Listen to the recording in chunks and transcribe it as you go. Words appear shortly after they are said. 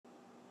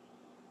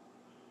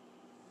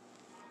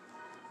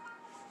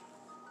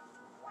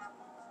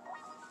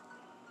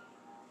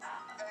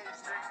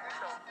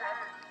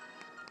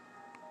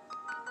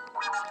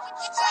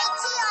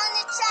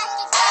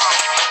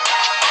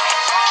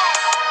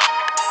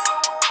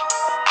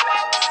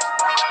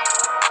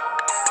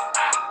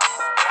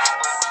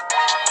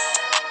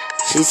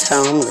He's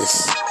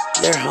homeless.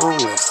 They're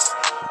homeless.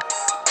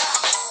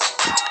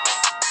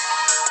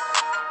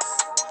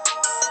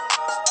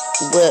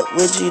 What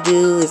would you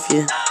do if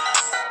you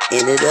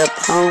ended up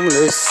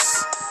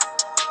homeless?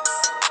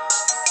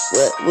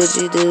 What would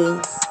you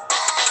do?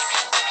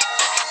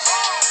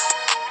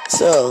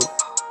 So,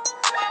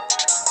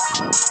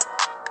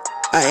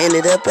 I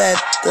ended up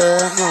at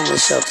the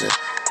homeless shelter,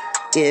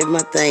 getting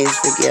my things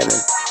together.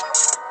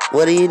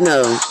 What do you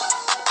know?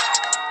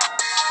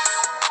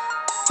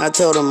 I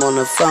told him on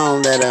the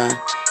phone that I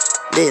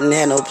didn't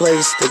have no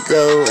place to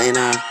go and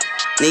I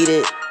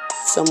needed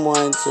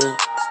someone to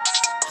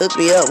hook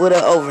me up with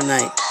an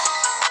overnight.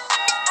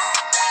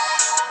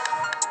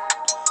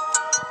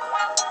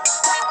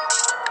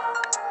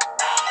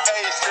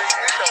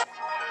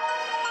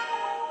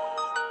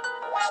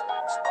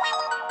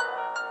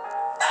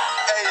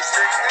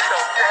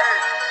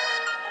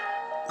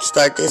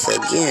 Start this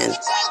again.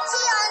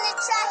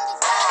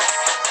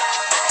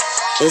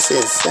 It's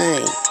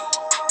insane.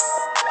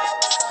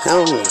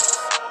 Homeless.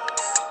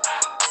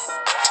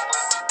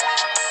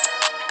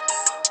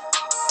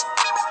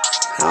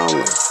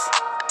 Homeless.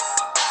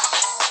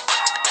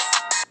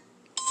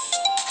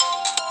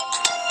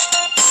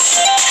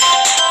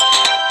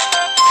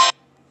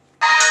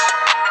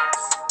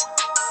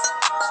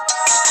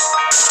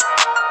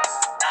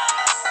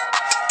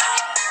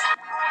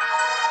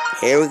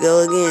 Here we go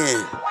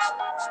again.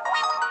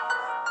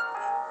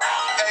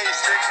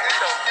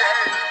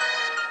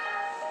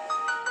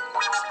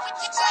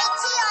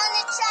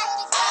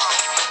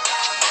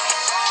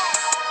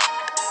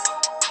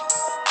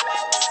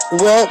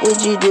 What would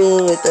you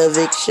do if the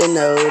eviction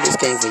notice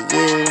came for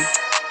you?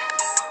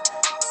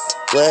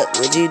 What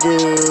would you do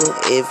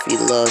if you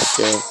lost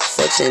your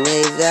Section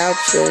 8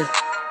 voucher?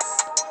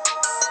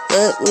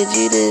 What would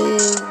you do?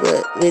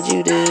 What would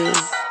you do?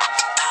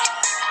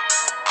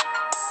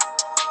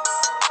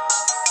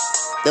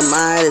 The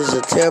mind is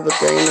a terrible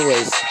thing to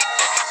waste.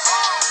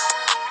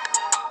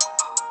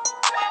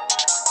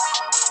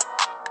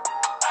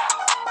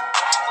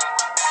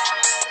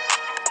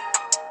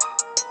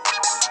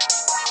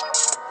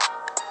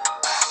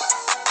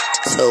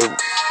 So,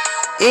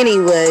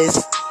 anyways,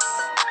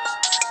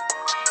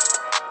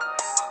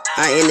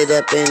 I ended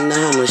up in the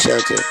homeless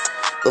shelter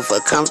with a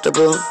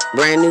comfortable,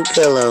 brand new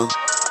pillow,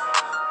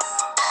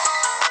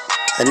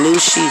 a new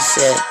sheet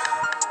set,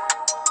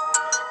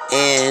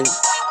 and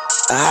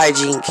a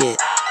hygiene kit,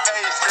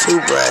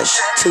 toothbrush,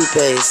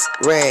 toothpaste,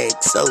 rag,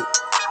 soap.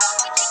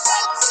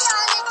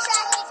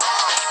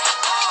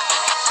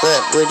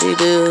 What would you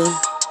do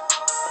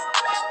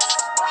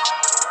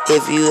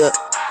if you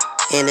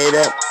ended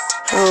up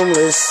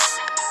homeless?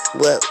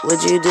 What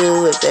would you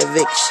do if that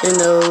eviction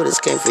notice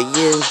came for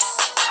you?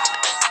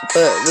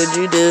 What would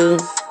you do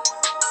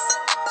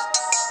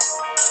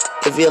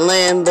if your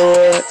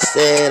landlord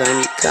said,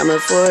 I'm coming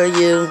for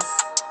you?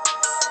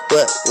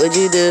 What would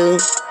you do?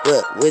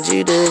 What would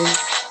you do?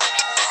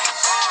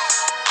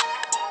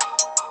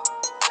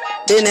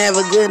 Didn't have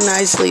a good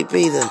night's sleep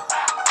either.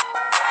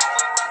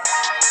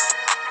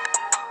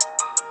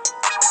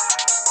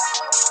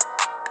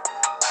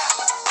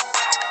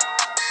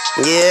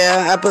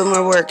 Yeah, I put my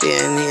work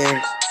in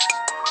here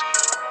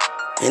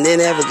and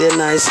didn't have a good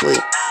night's sleep.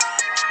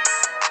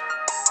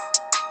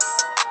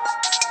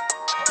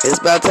 It's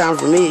about time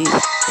for me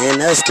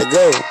and us to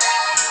go.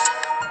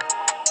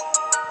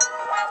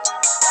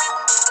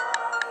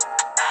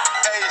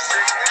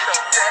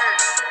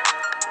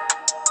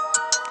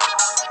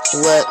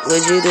 What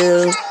would you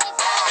do?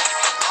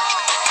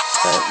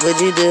 What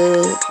would you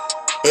do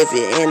if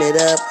you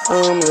ended up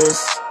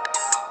homeless?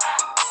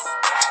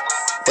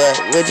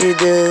 What would you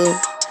do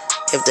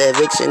if the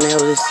eviction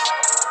notice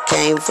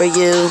came for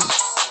you?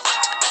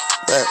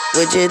 What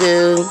would you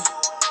do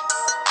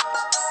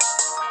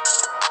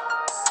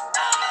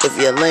if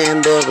your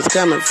landlord was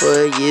coming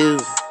for you?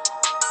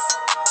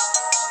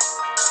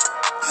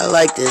 I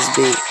like this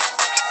beat.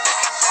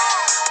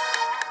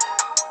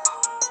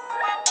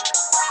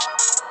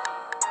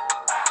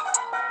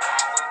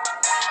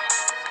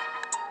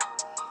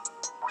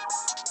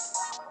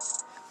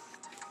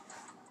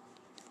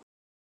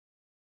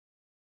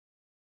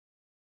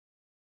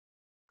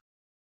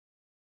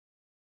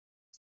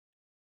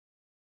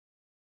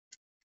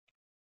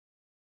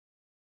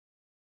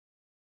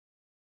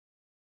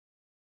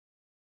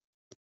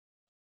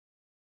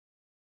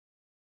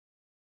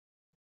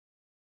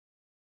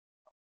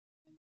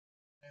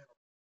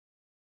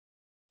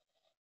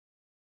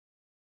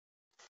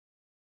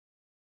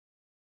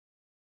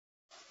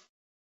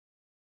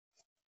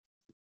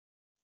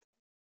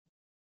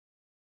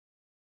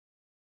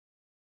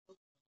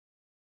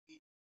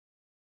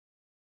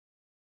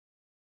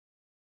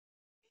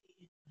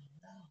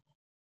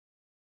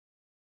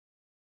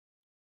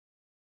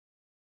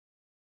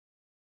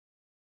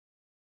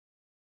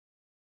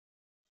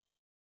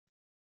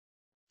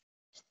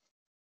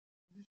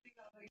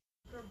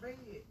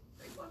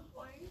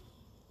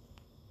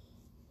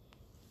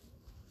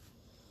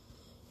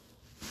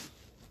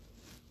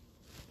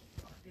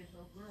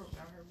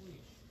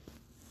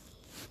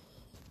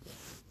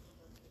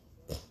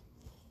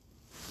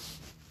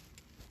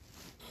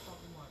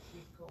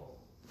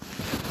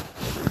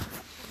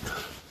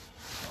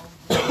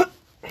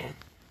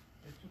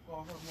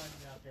 all her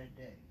money out that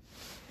day.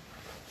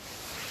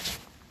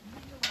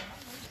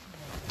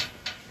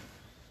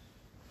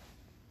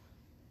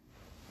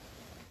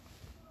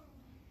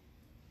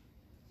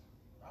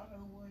 I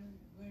know when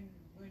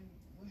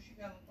she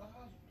got out the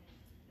hospital,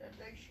 that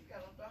day she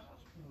got out the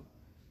hospital,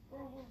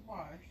 girl was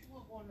fine. She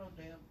wasn't going no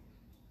damn.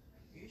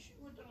 Yeah, she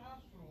went to the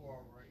hospital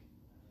all right.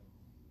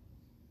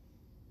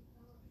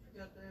 She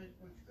got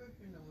that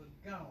prescription that was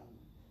gone.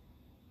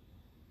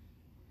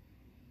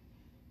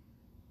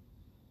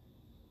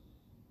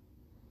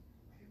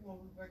 She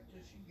won't be back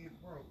till she get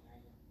broke.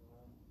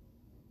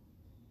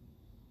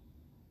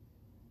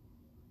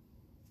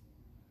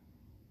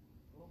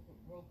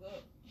 Broke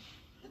up.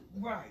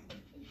 Right.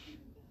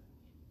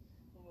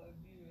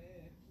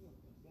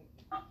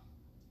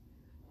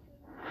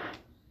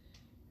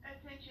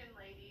 Attention,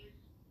 ladies.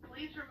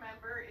 Please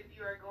remember if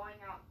you are going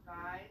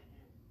outside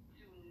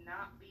to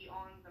not be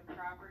on the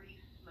property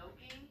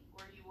smoking,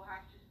 or you will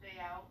have to stay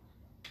out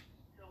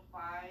till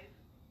 5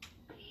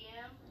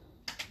 p.m.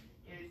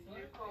 It is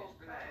too cold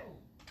for that.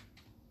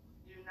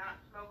 Do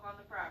not smoke on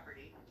the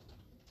property.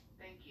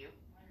 Thank you.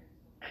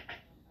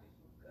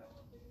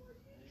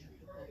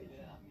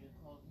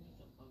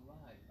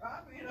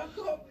 I mean, I'm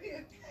gonna be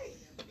a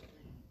case.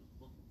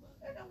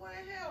 And then when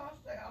the hell I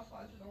stay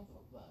outside till 5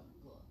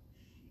 o'clock.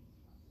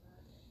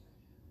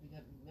 You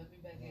got let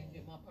me back in and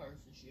get my purse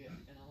and shit,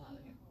 and I'm out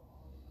of here.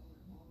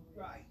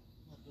 Right.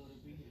 My daughter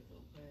be here so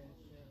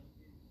fast, yeah.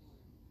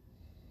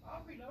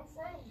 I'll be no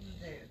frozen to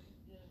death.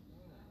 Yeah,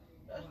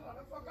 right. That's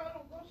why the fuck I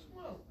don't go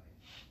smoke.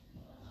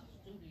 I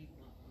still need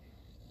my daughter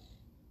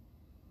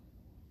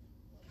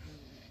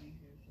be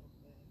here so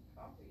fast.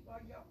 I'll be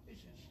like, y'all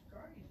bitches is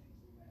crazy.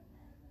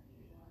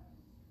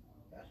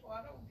 That's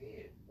why I don't get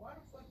it. Why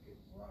the fuck is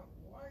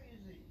why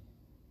is it?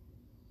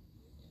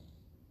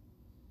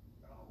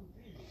 I don't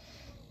get it.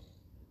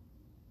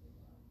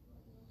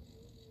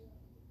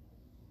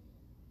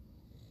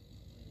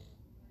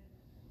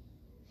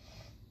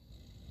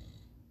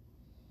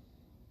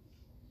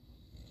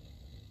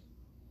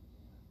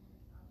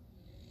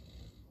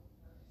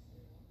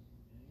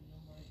 Ain't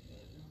nobody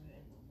got them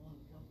had no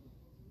motherfucker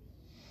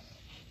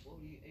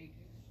 40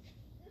 acres.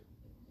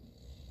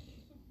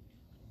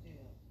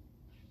 Yeah.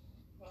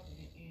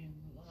 Property in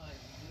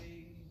line.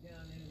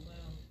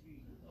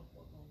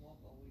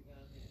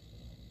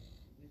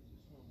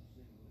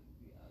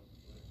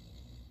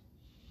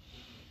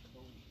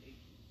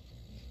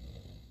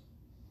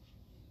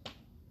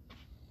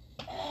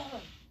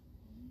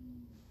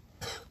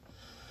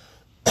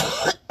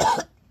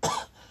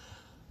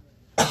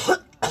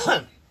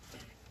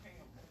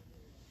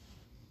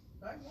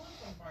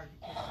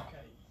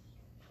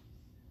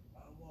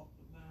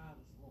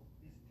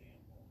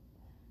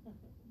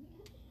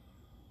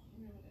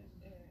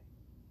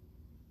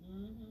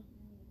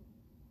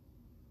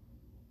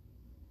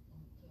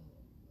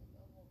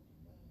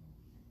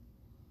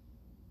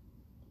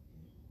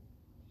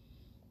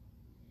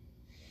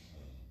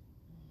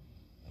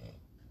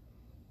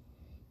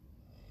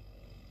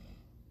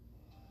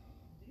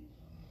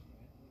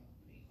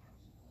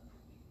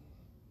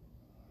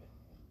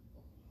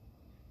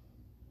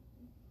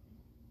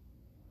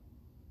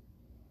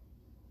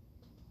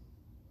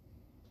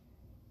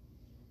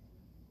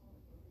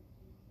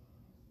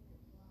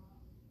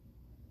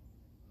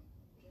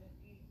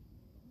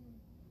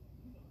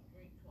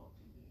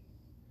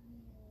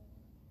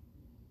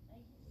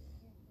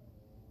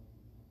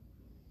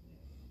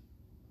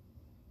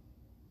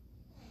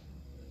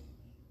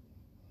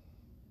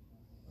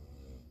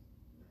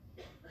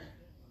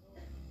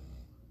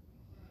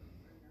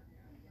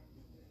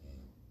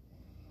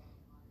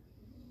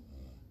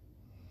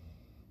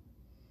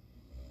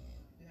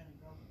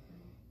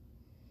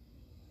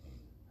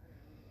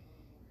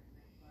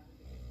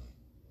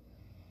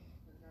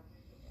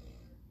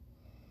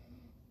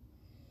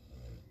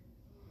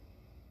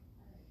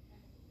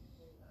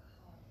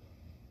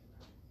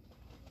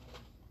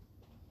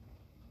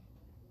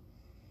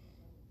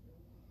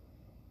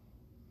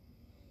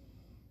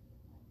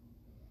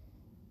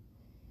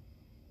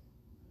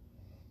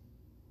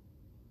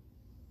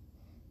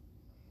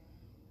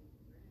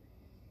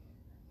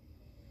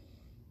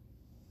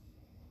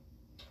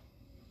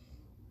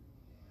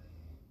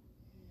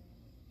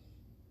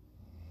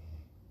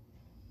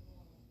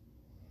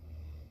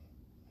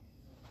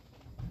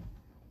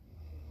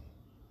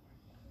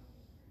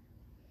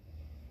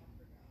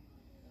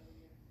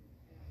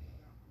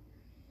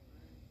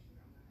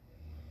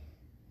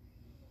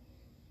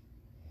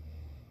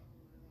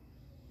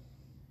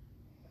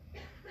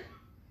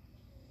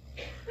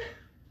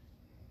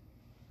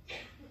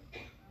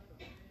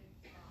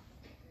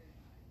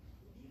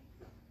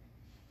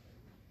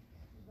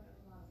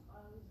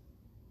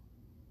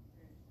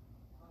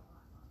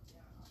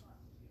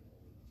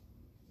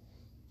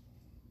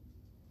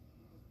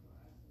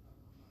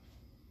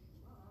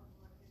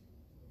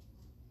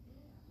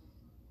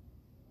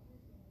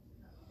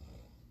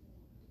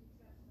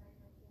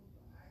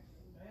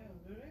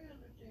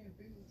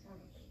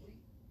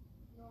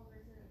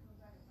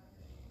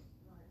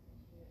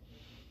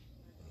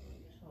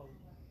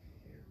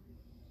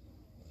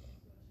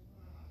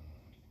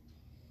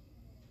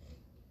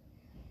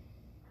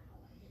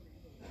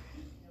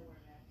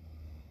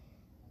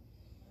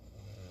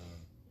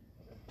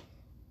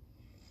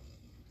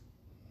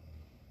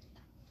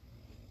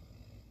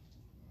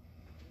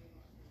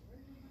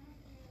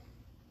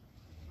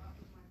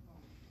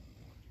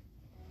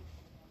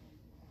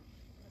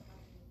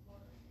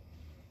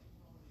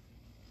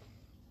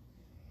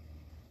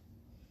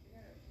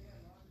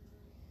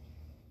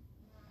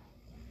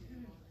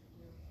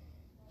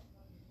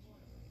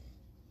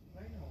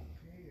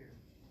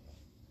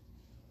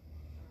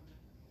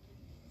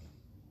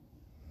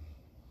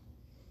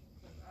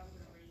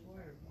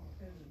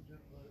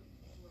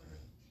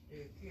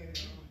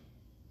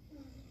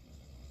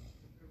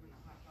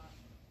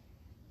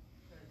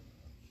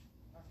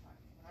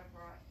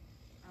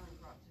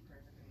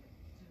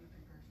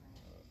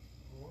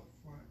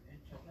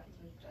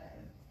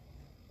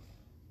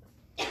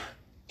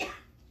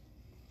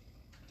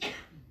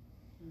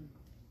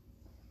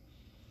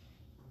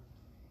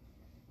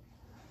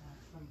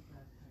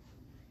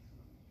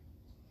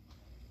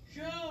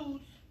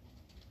 shoes.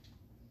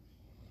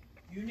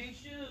 You need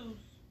shoes.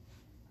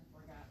 I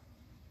forgot.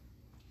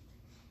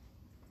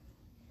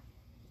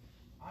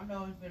 I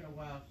know it's been a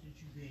while since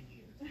you've been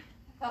here.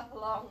 A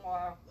long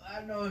while.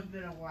 I know it's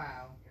been a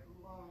while.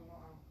 A long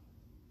while.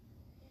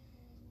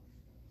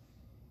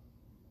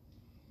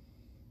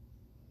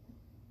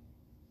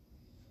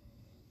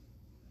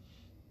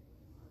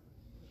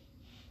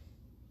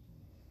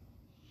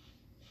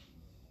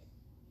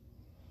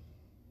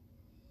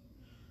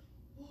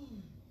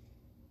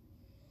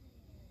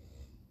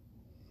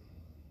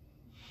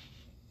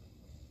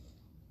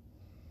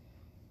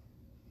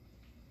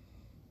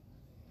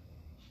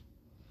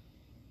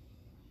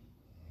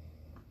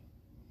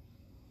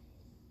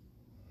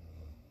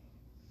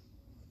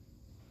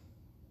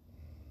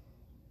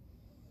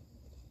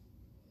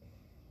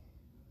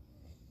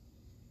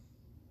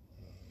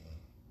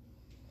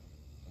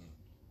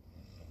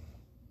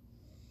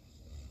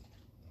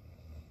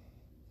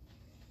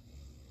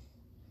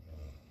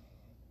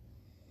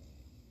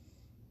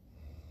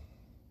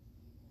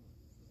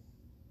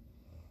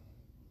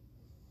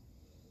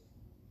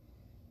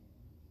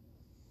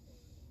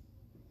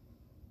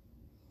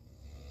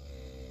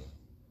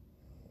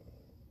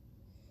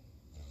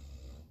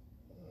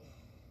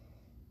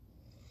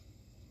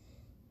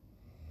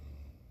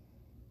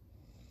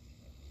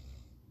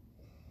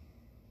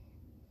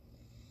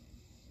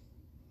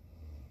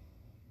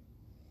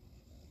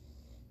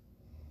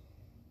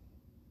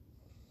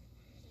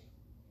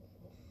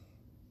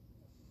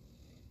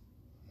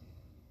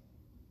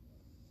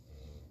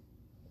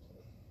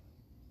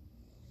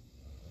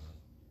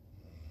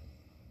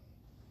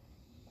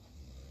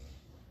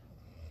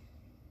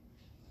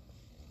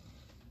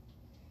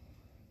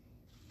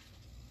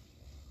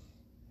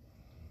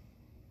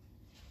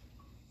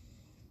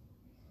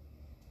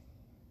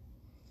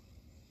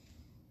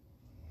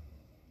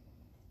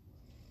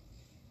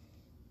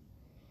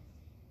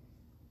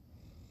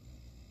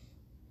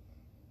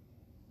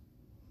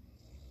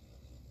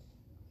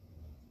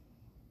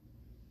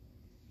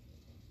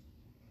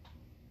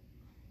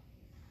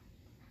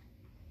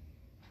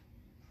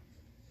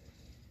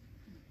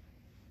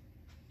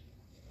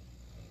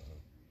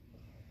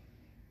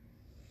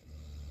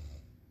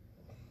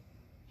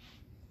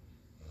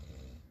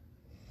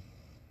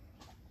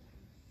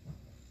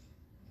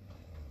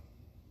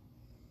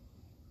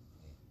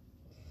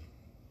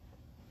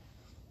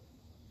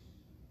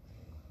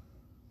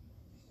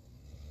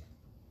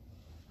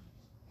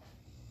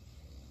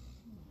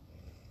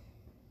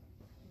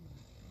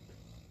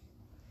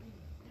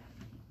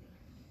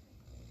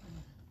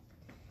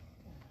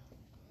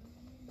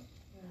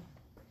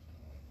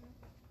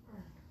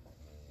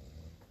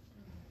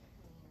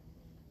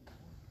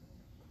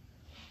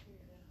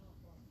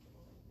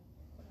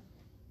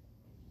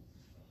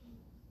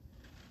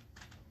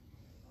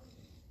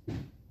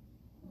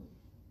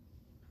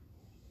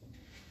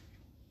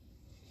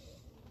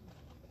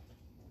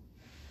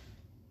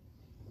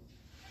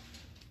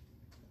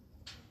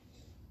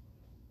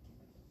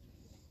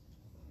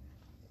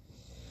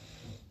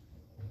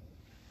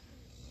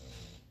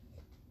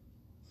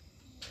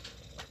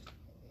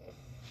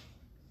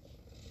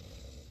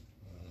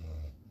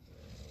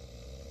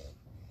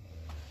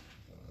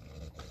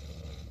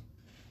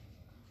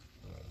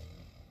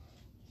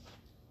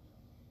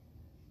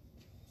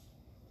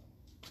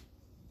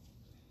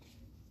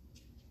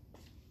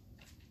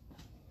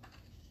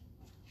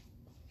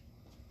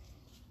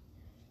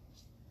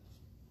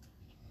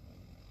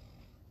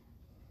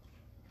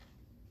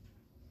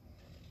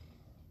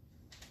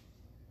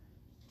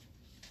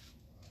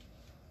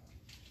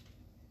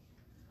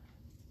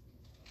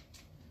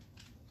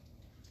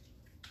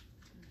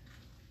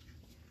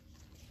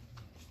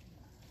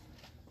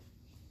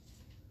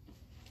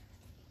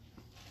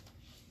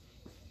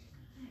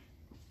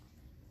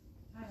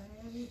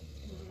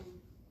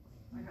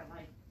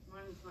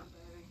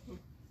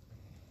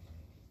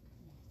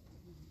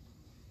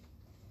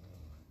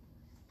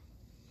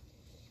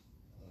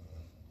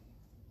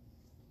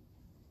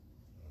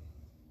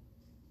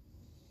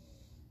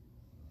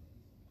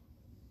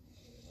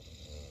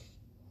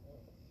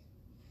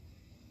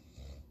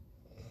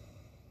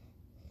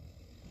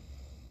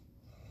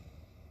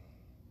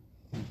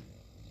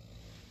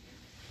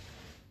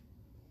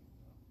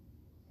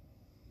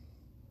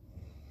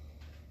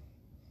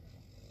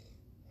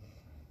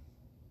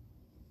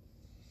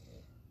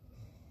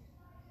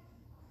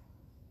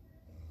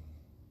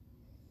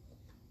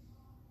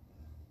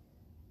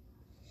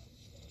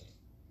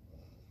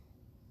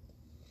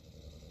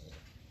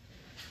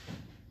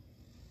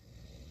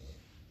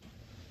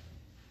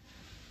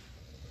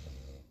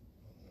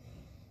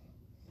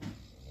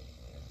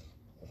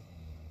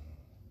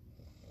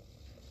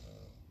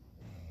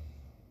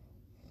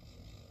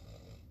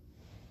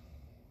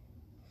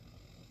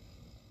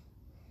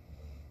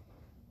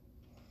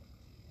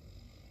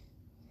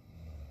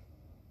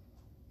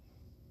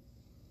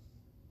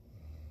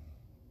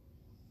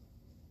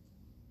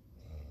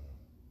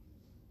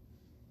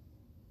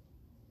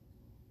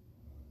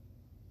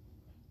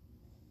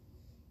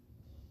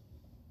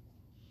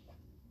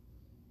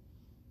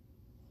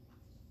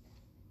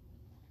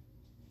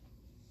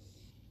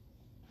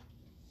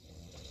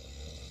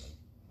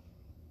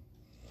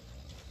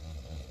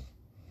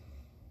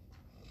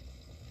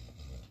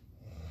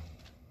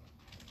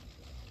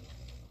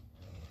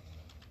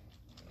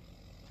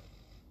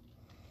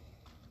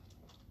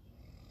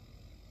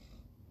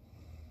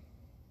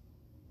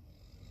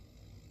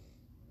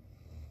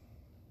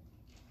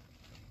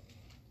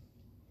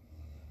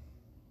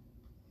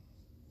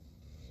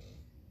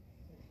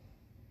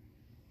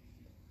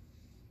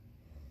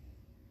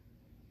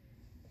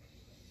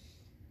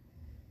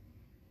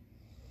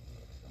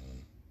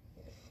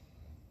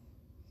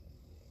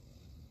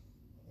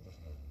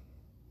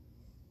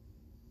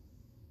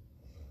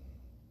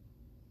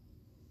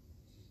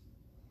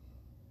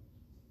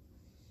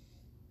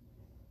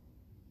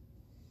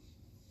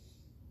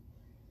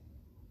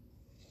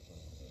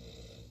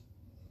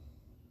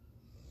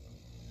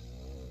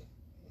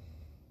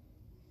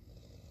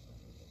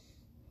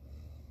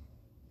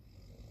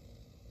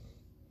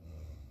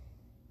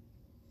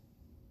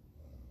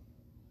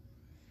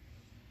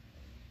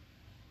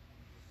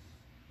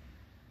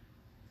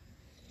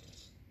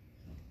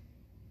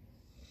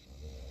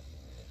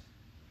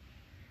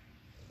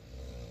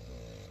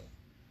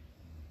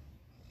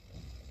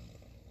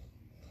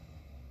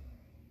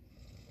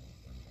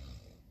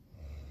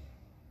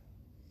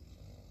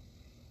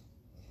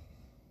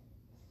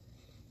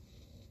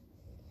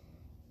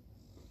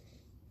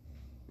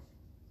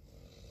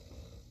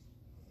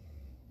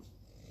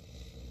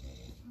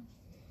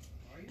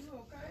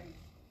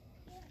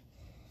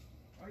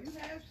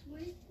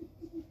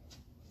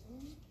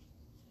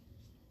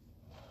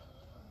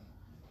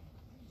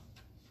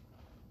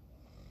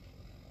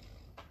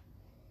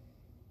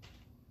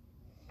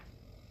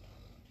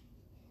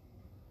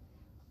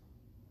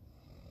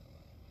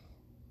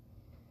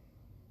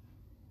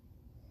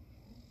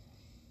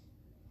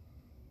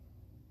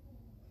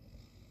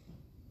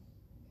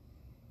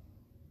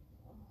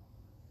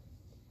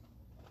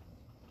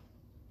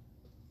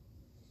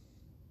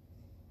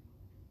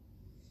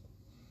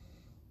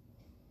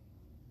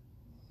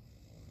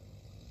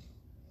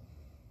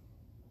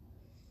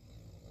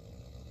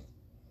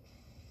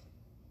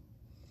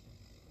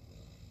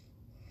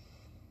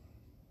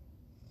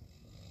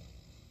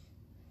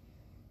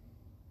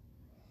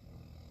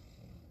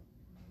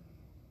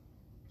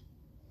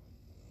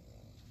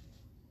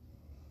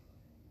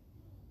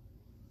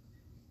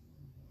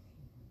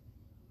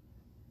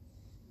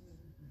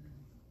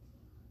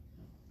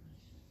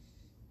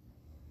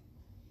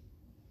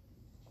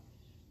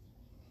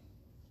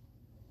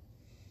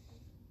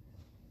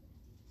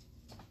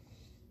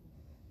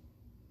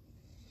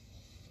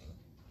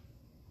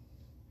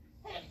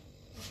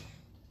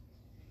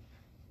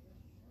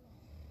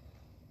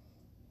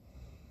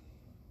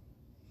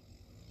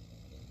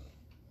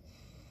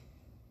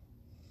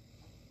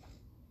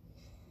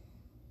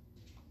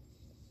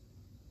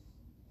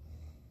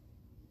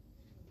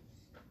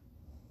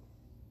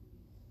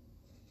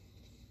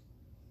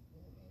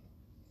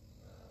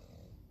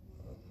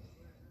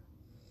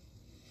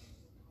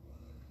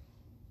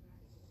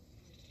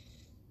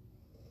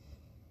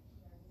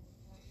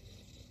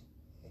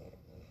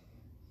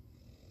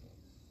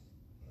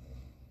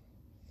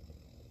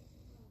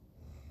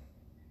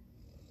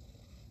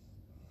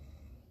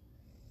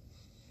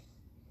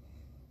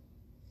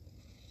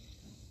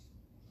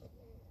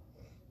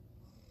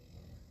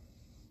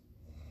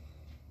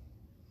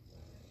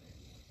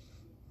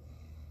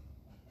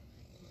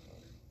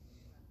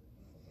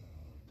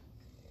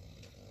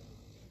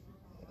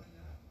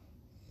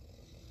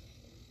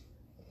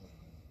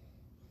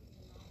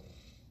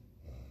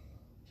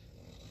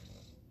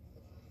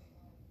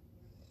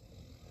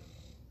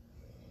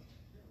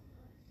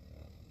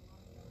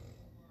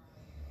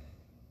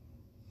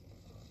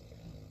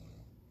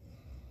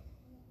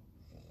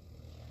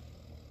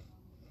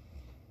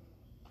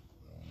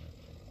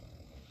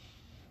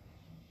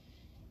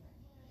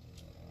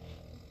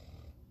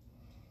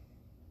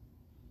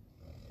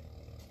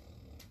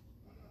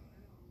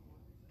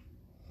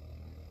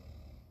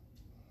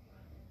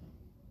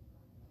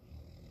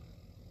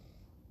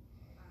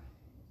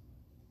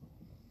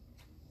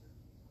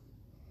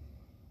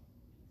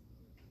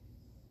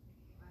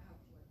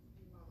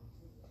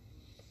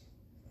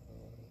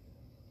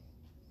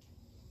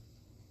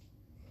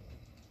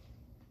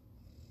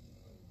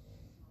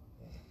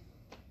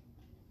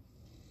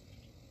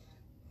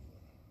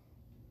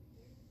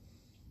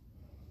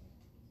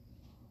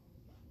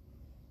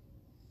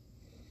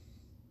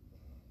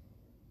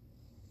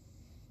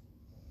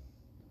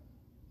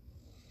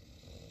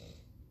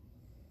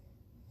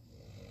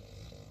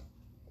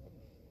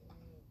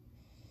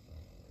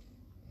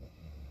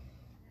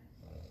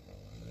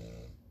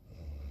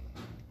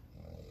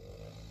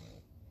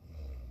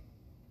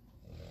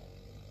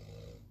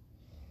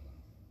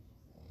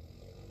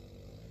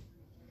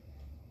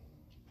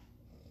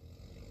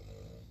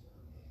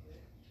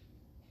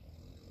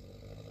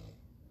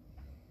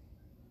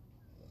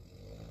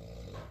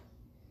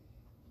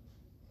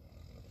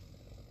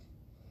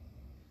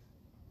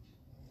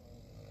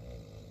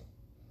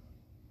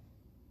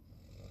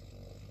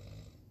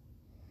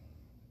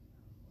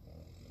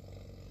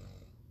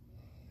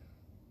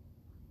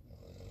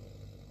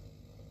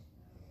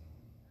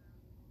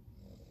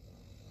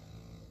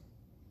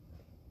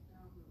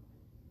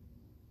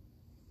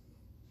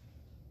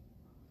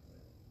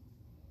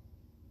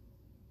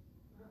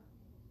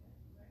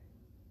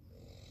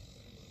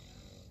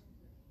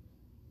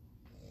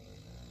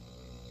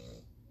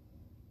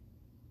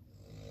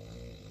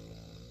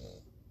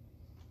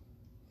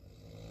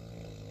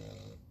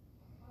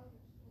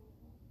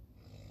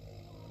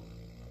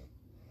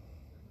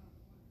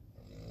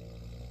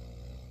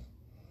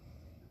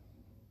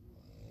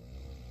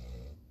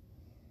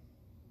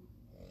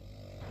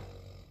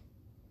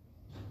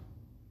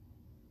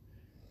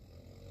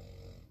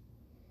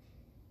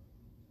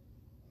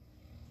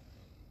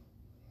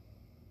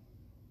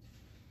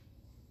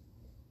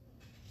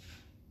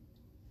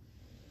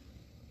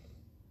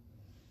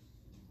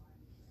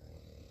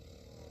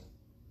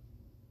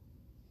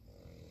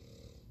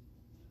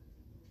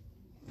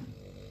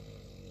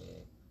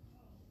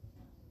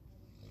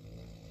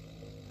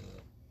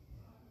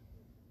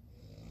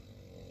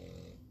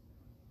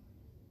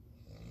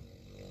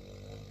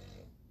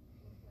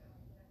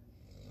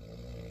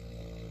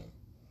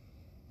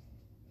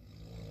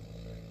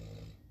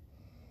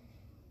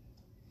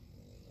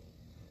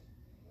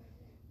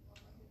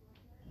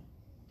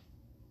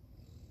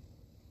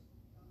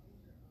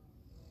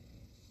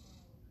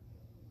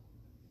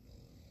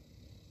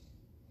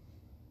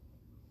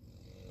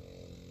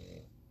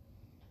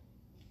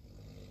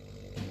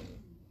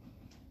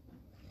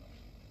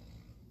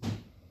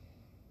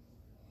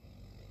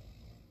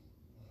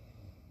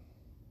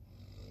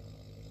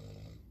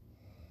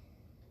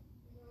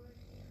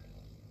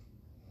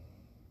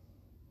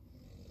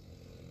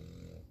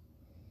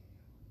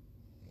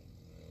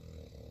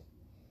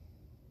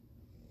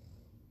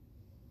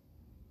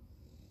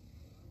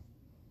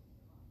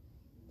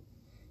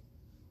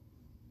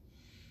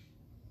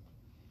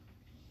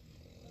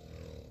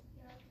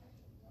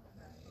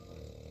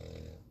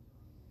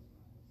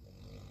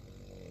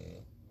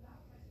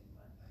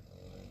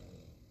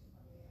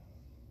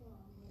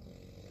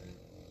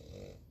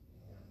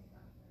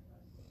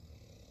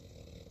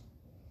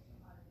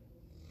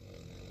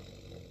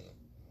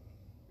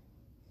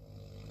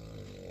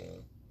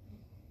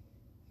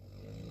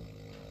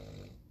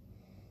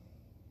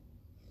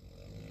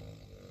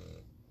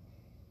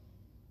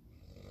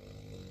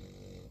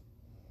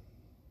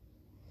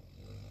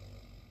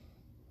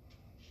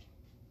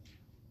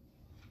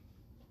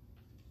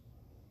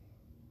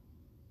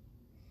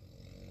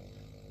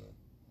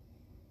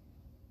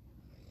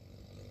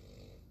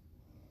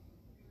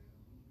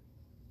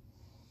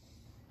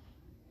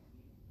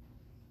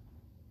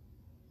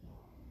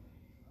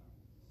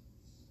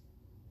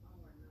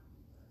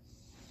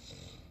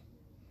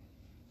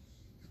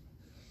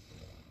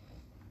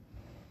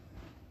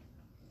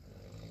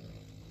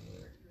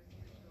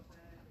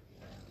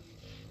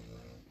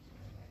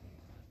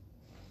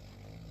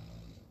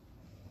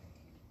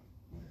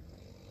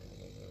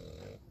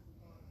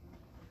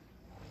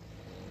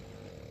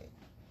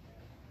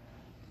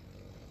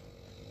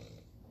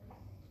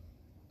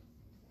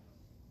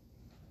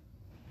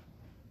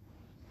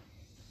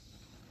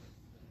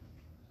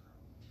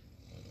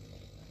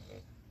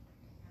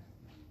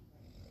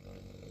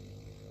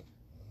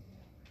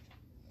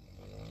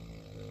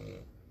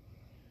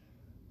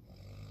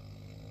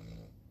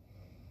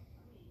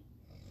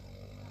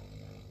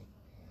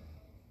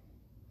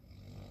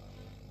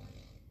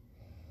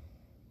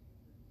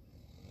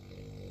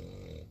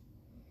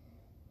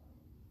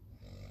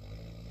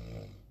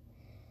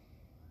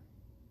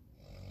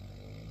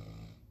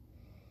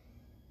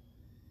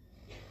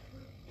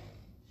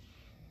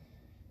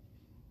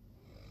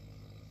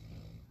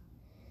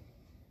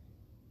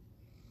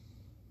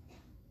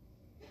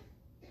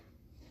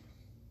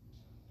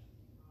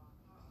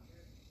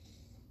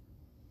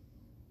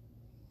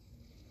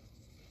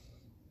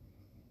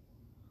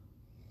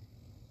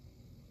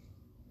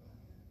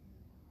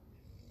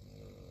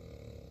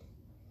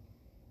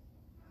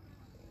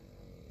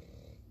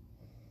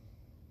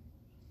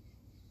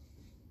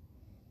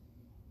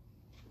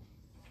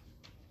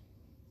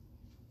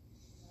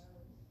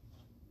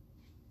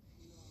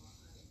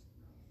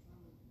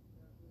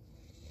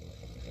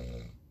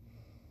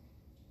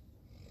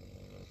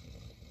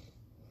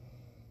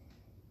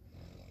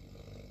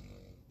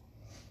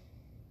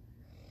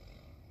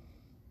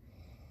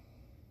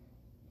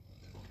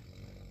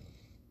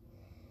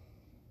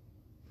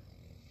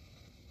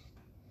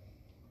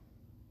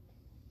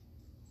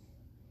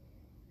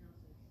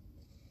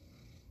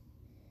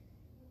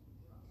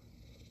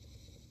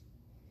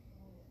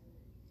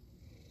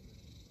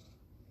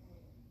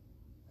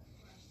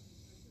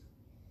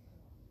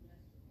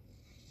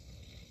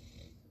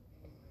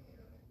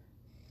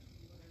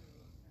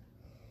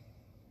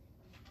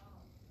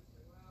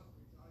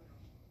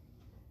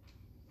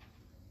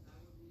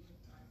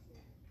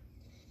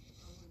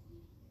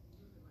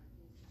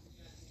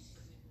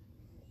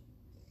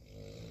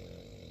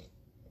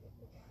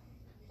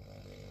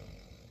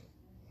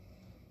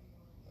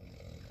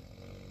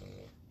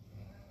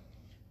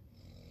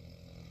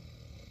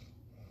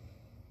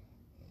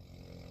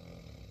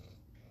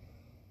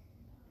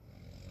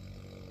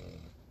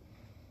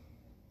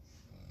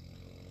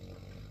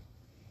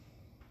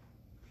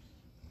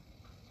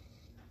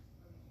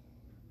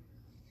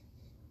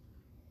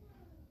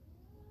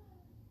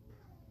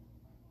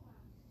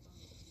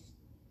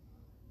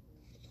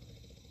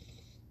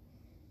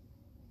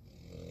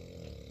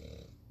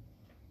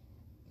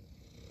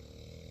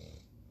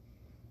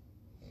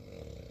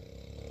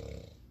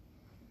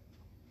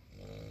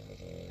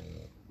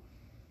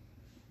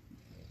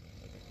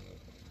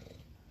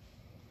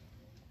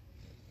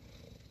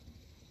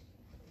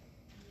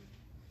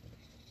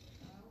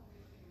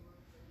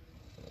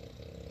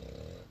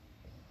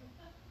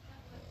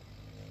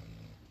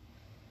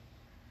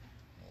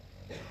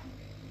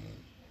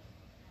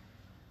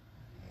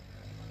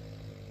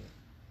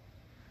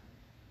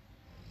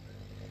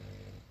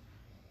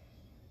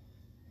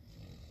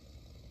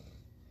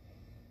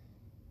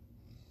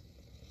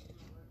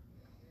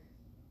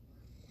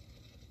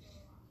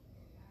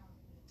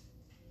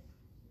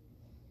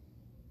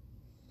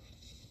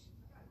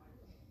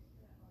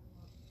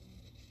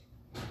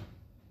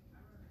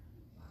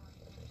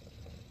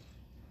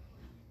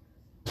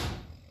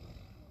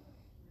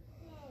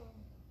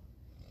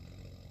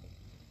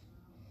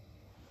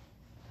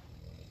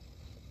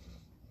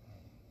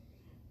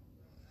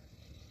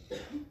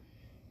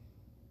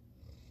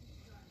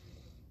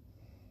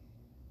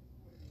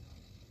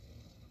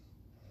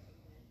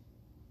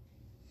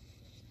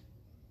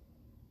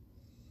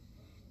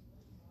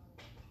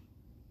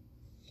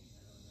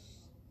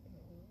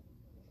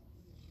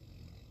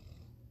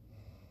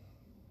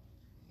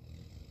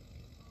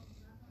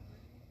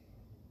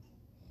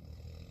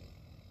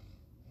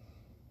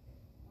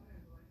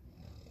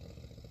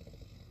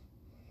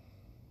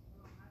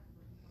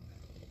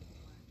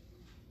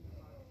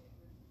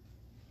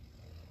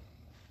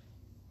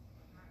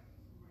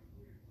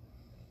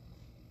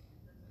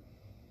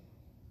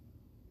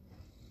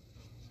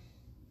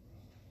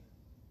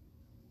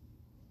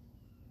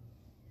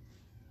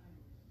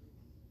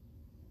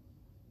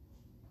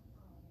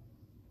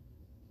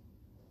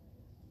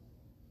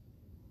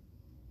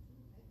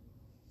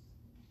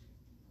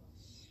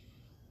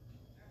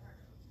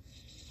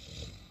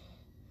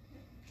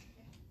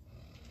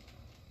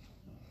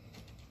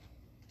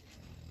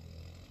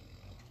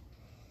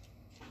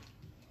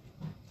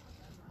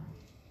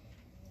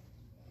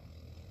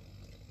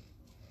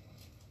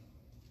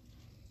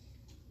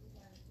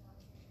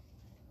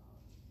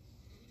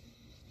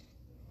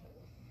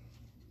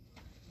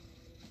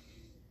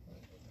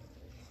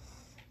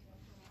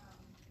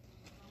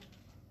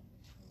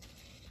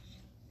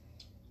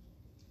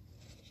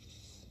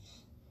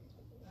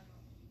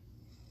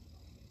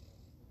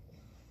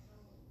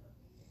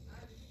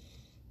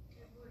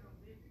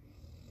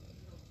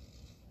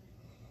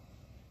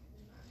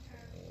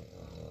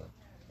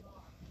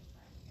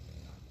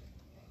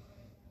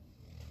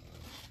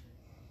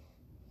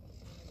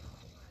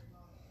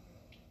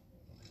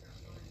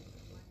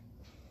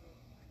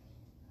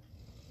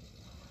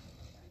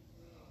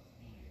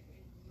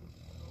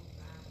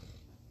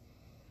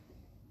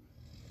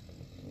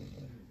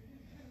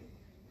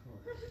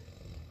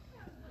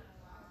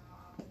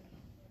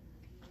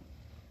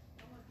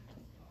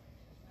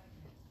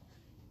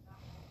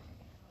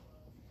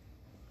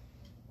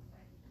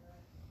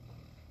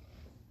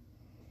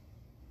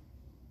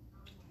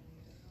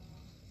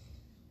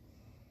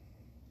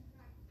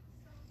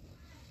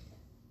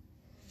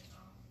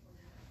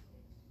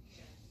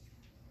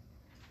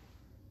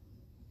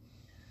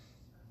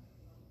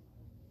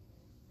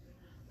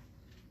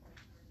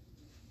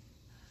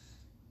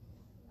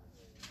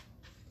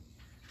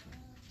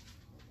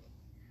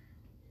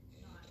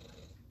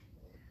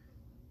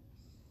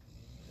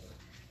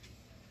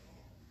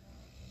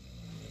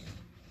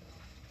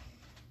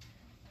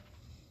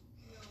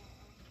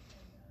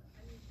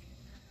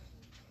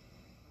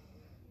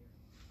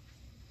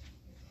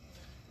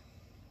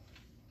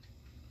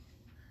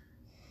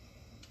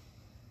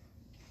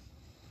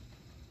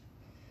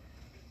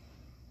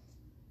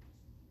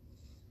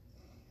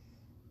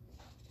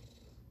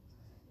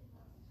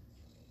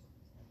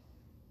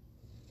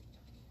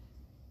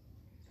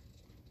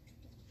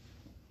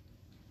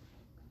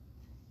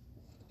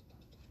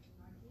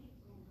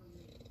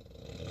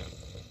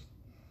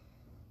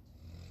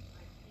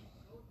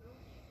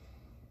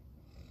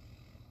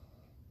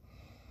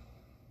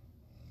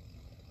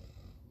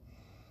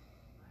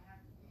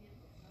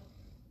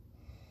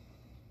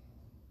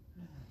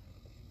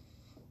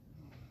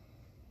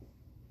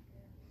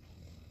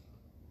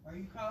 Are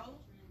you cold?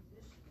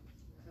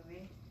 To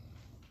me?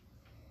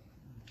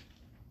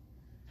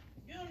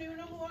 You don't even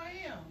know who I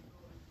am.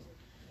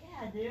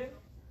 Yeah, I do.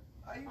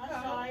 Are you I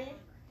cold? saw you.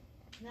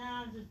 No,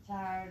 I'm just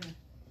tired.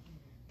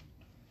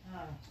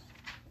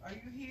 Are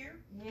you here?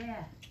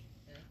 Yeah.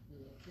 That's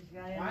good. Just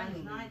got in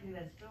last night through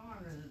that storm.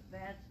 There's a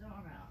bad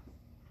storm out.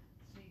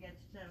 So you got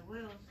your set of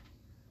wheels.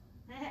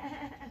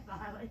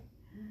 Finally.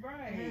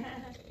 Right.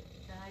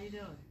 So how you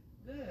doing?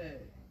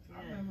 Good.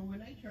 I remember when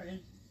they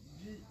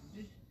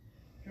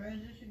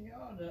transitioned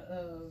y'all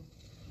to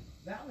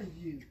Valley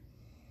View.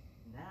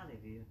 Valley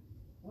View.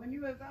 When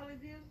you at Valley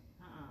View?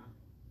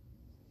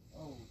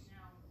 Oh.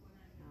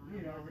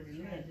 You'd already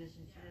left.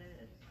 Transition shit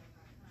is.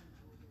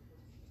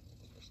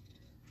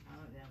 I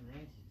went down to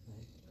Nancy's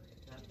place.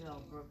 So I fell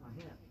and broke my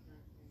hip.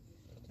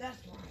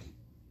 That's right.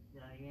 So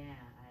yeah,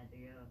 I had to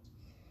go.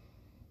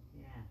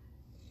 Yeah.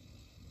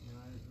 You know,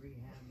 I was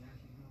rehab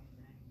nursing home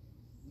thing.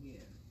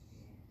 Yeah.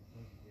 Yeah,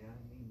 it was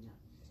driving me nuts.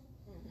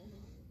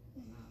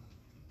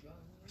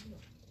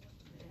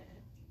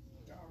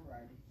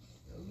 Alrighty.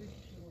 Go get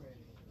your cigarette.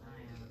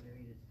 I am. I'm gonna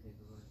read this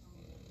paperwork.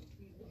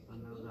 I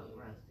know about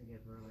rest to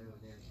get early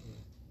over there too.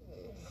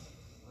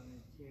 On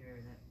this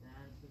chair,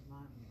 that's what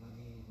mine was gonna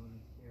be on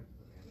this chair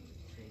program.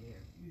 Stay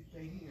here. You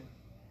stay here.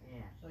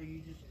 Yeah. So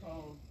you just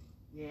called.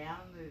 Yeah,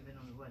 I'm moving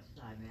on the west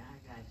side, man. I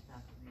got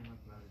stopped with me and my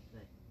brother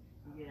said,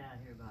 you get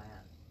out here by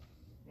us.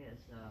 Yes,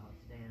 I'm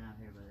staying out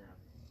here by them.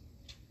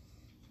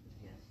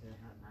 Yes, sir.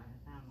 I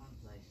found one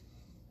place.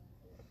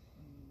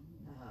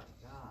 Oh,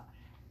 God.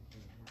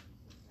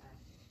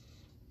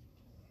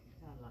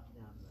 Got a lot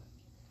done, but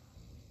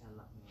got a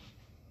lot more.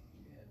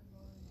 Yeah.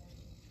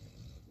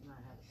 You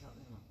might have to talk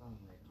to me on my phone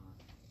later on.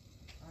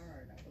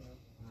 Alright, I will.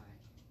 Alright.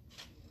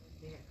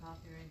 Do you get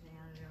coffee or anything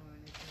out of there when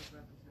they say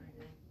breakfast or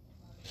anything?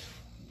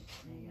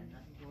 You got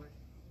nothing for it?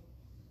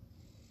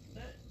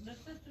 The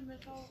system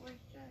has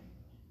always changed.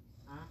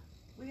 Huh?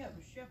 We have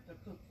a chef to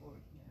cook for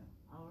us now.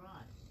 All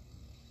right.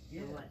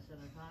 Yeah. So what,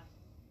 7 o'clock?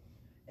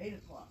 8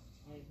 o'clock.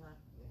 8 o'clock?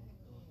 Yeah.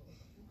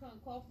 What kind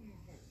of coffee you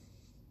drink?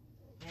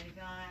 Any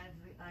kind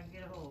I can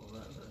get a hold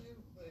of.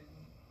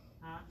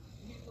 Huh?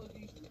 You supposed to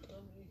eat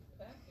some of these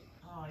packets.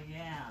 Oh,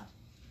 yeah.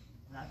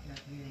 Not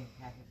just eating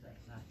packets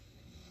like that.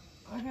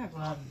 I have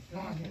Well, the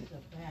storm hit so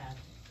fast.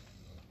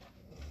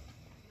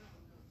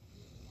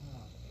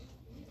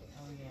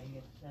 Oh, yeah, you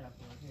get set up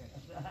over here.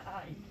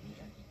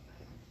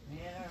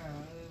 Yeah,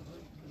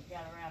 we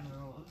got around the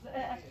rules.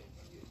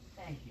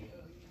 Thank you.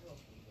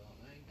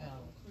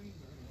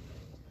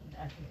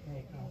 That's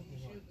okay,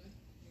 coffee.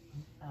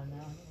 Oh, no,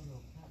 I need a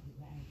little coffee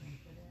bag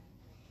for that.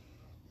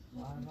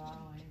 Water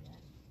bottle,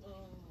 anything?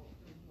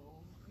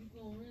 You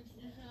gonna rinse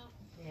this out?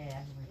 Yeah,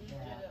 I can rinse Rinse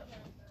that it out.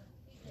 out.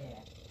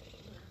 Yeah.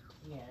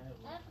 Yeah, that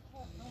You got a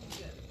cup.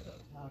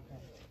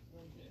 okay.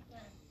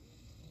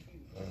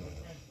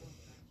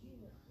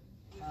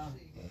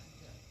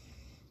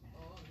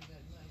 Oh, you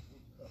got a nice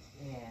big cup.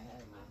 Yeah,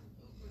 that was.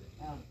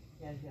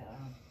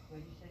 What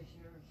did you say,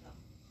 sure or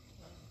something?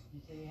 Did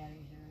you say you had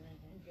any sure or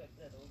anything? You got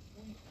that old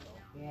sweet stuff.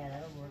 Yeah,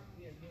 that'll work.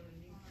 Yeah, you only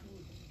need 2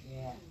 of these.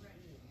 Yeah.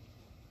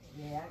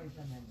 Yeah, I get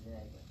some in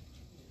today, but.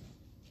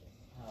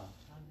 Oh.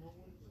 I know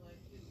what it's like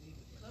to need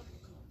a cup of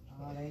coffee.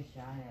 Oh, they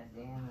shine that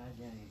damn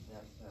identity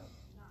stuff, so.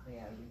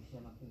 Yeah, we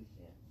should my food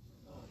set.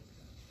 Oh,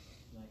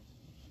 Like,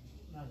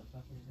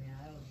 motherfuckers, man,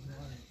 I was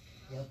born and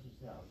help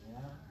yourself, you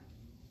know?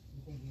 You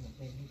think you can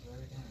take me for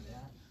everything I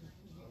got?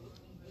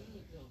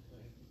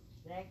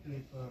 Thank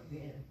you for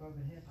being a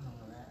broken hip and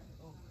all that.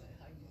 okay,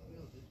 how you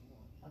feel this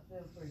morning? I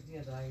feel pretty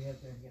good, but I get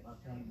up there and get my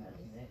pain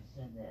medicine. They didn't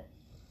send that.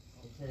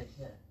 They said they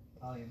sent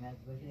all your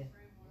meds with you.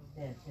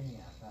 They didn't send you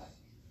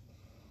narcotics.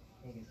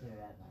 They consider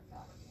that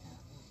narcotics now.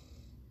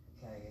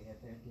 So you get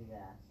up there and do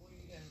that. Where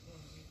you guys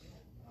gonna get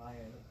that? Oh, I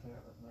gotta clear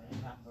up with my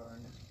not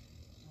burn.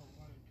 Oh,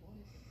 burn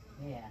twice?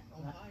 Yeah.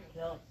 Ohio.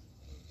 Phillips.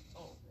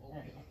 Oh,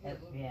 okay.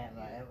 Yeah,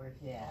 right, Edwards,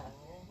 yeah.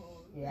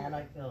 Oh, Yeah, I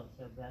like Phillips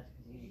so best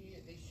because he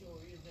yeah, they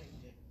sure is, ain't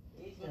they?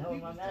 used But to hold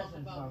we my was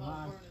talking medicine for about a my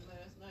month. burning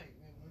last night,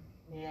 remember?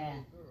 With Yeah,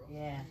 that little girl.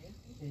 yeah.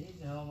 Cause he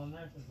used to hold my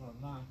medicine for a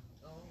month.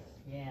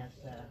 Oh. Yeah,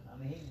 so, I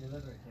mean, he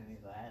delivered it to me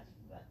by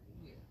accident, but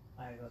Yeah.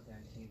 I go up there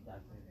and see him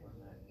doctor for a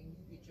minute. And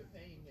you get your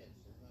pain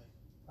medicine, right?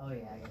 Oh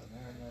yeah, I get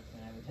nerve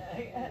medicine every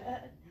day.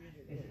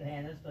 He said,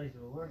 man, this place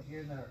will work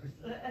your nerves.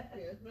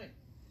 Yeah, that's right.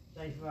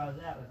 Place where I was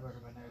at was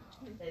working my nerves.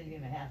 They give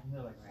me 0.5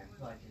 milligram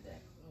twice a day.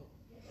 Oh.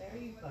 There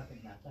you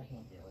fucking nuts, I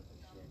can't deal with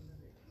this shit.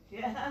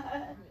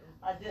 Yeah,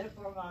 I did it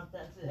for a month,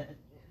 that's it.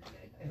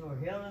 If we're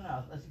healing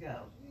up, let's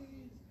go.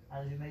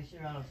 I just make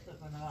sure I don't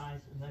slip on the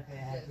ice and look, I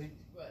have That's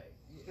right.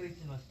 Yeah. boots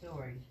in my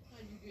storage. How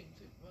you getting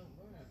to burn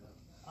though?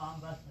 Oh, I'm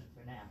busting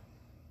for now.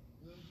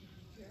 Well, you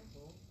be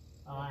careful.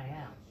 Oh, I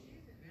am.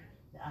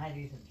 I had to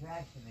use some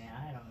traction, man. I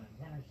had on a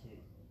tennis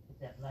suit. With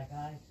that black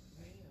ice.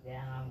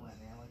 Yeah. Down I went,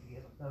 man. I went to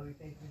get my COVID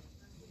papers.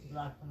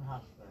 Blocked from the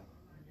hospital.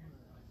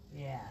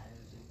 Yeah,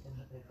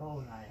 the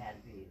cold night had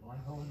to be. One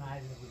cold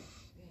night of the week.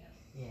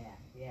 Yeah,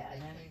 yeah.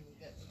 And then, Came with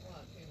that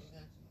squad, came with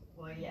that.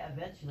 well, yeah,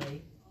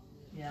 eventually,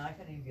 yeah, I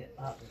couldn't even get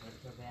up. It was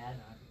so bad,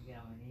 and I couldn't get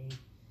on my knees.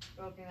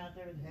 smoking out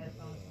there with his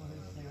headphones,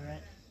 smoking a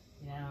cigarette,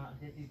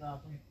 dip these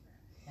off him.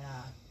 And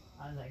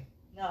I was like,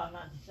 no, I'm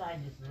not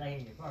deciding just to lay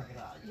in your parking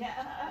lot.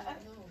 Yeah.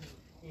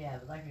 Yeah,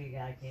 but luckily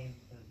the guy came,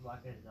 was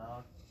walking his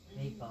dog,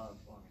 and he called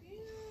for me.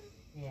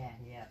 Yeah.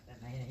 And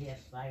man, he had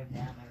to flag him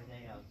down and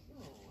everything else.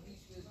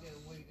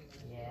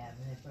 Yeah, and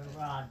then they put a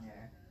rod in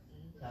there.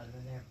 So I've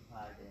been there for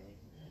 5 days.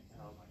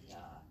 Oh my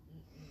God.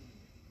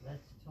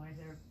 That's the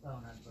 23rd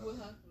phone I broke.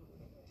 What hospital?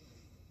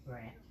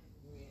 Grant.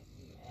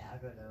 Yeah, I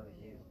go to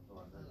OSU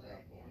before I go to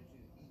Grant again.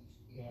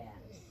 Yeah.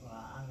 Well,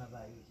 I don't know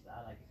about you, but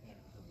I like the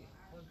campus.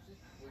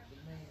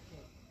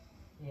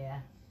 Yeah.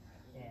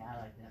 Yeah,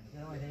 I like them. But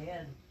the only thing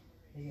is,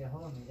 they get a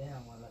hold of me, they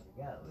don't want to let me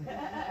go.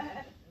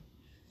 Yeah.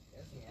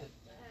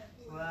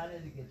 Well, it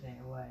is a good thing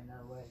in a way. In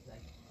other words, it's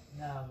like,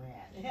 no,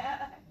 man.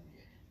 Yeah.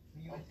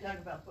 You were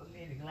talking about putting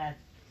me in a glass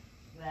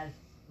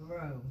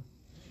room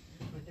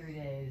for 3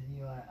 days, and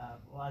you want to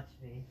watch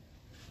me.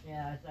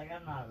 Yeah, it's like,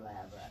 I'm not a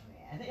lab rat,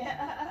 man.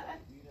 Yeah.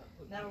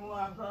 Number one,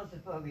 I'm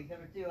claustrophobic.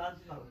 Number two, I'm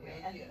smoking,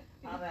 man.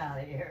 I'm out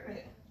of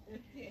here.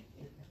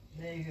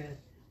 Then he goes,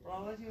 well,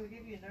 I wasn't going to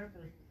give you a nerve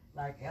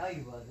like hell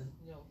you wasn't.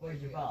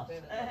 Where's your boss?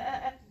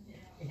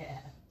 Yeah.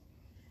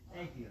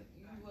 Thank you.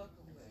 You're welcome,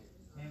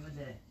 baby. Have a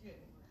day.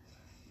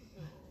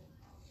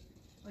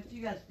 What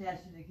you got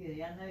stashed in the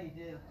kitty? I know you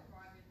do.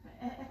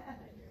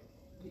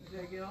 You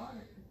better get on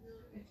it.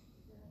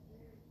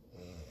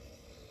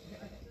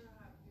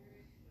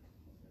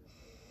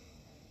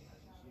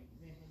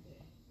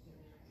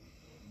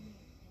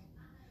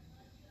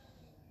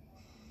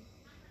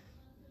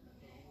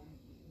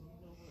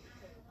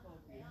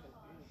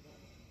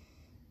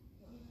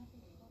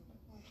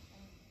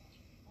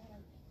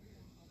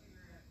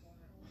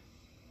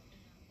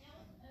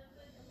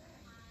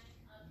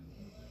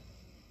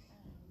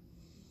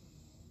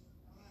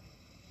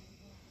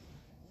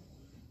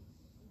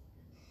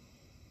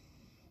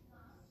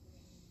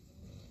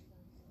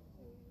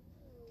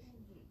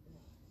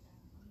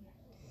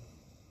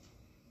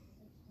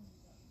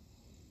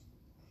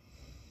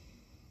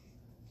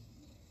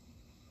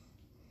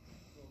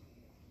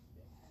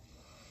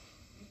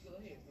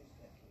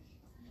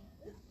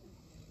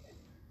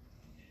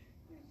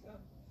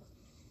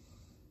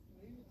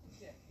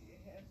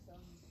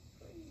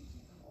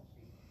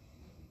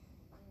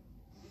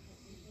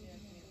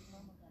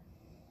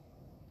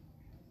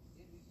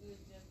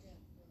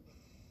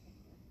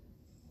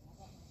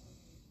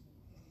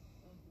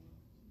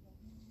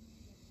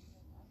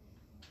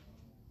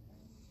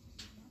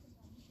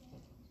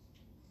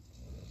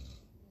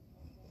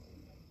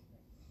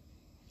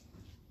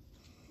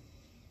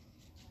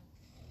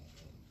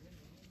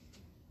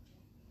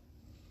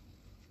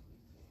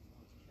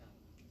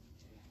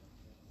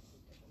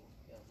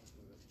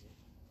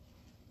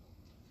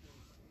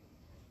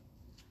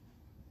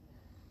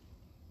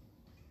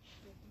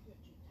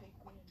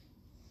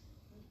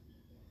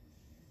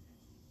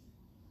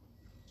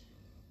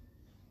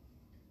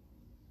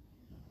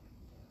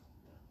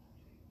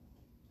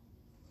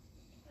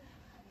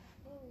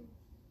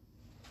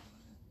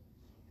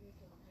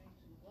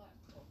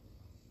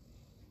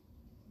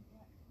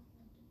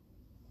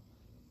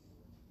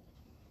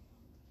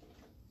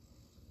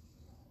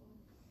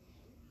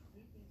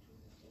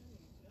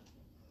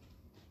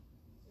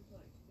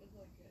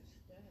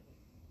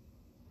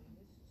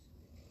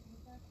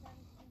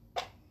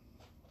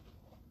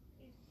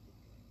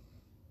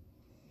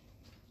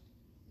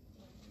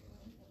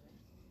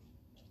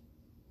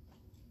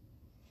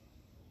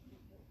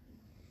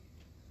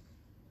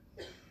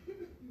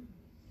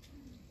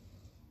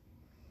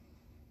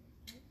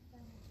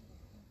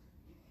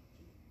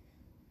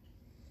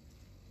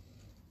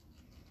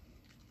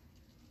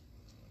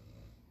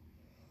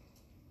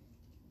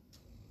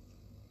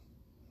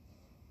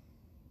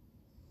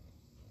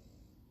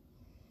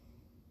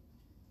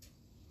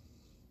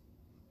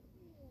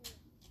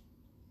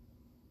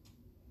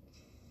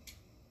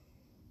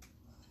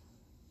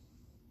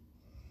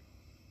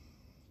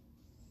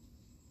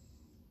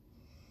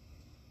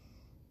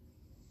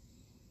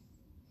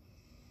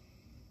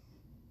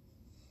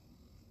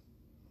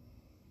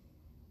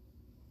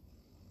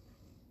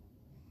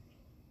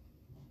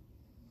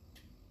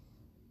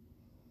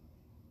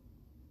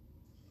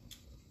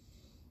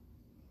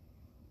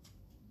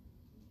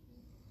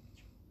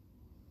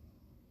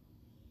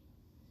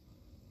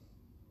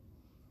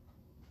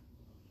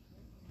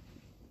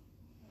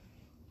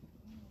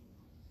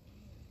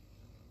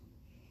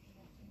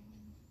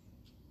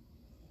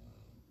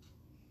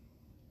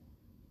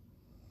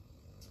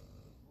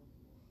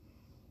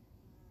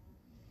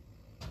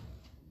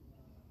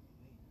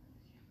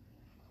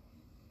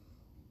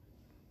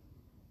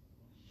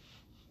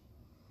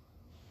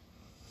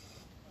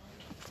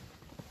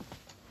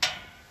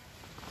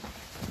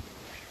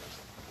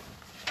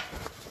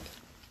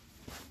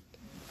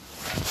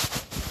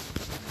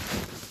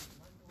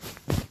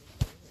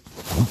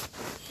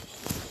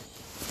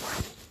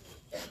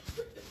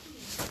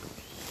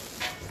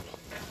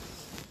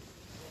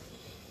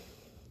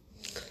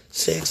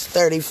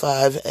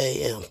 .35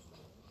 a.m.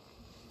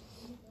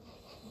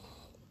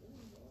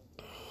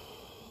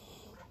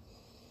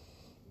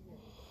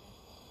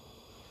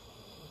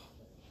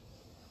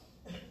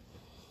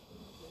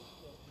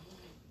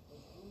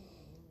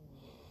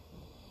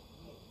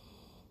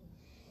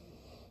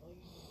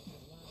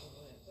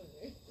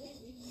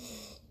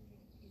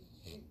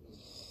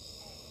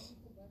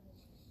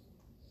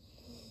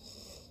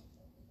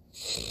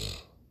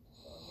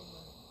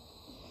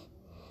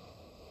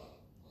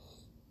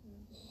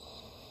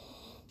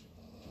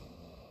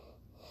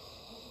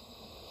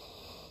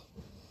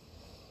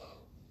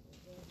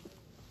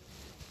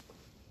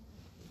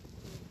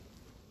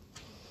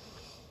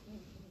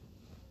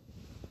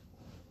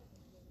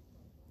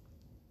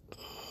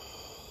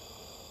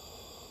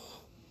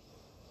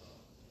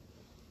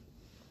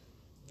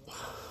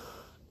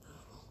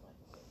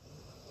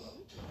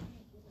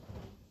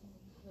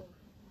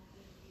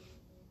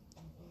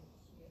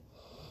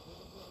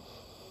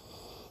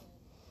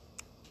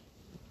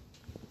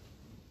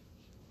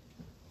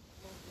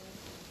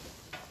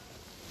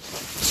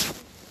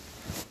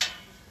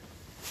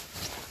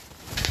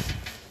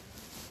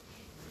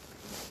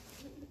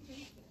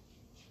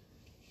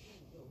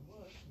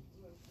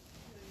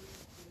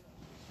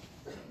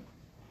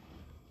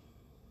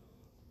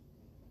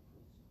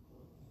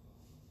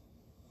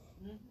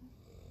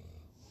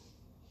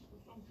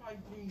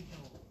 like jeans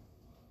on.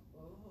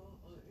 Yeah, well,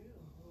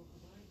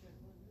 'cause I ain't got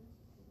nothing else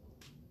to put on.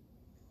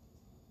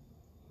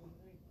 But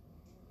they,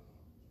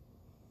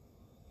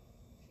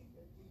 she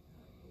got these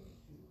high heel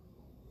shoes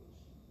on, but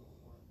she don't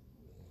want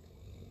it.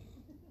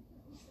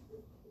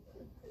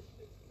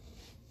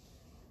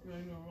 There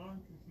ain't no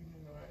wrong to see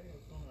her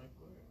ass on like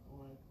that.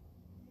 Like,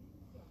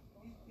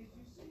 did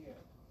you see her?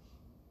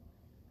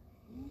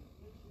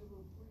 That's your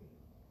little friend.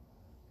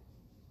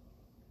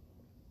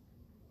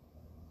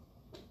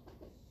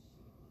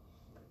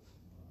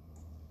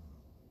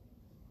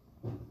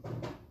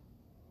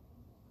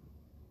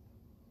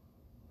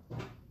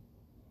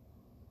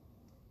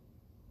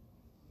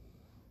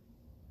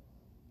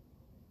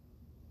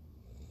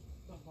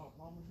 Talk about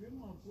mama, your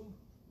mom too.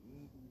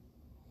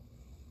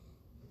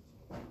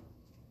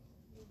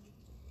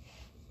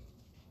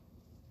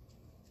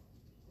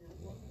 Yeah,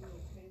 one girl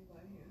came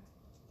by here.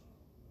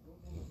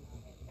 And she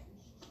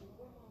said,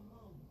 where my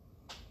mom?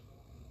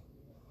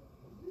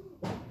 You were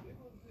paying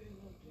no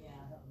attention. Yeah,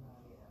 I don't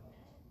know, yeah.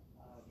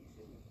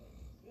 You said,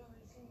 y'all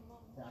ain't seen your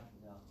mama?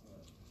 Doctor's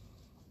office.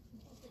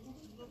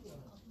 Look at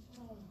her.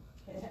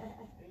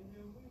 And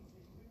then we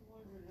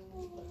wondered, and we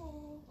was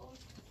like, oh,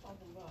 she's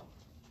talking about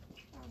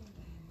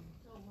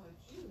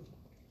you.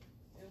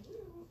 And we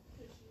were,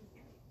 because she's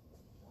like,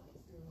 white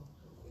girl,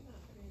 so we're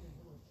not paying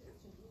no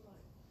attention. We're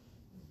like,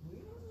 we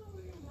don't know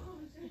where your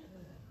mom is at.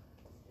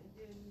 And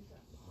then we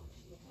got, oh,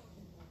 she's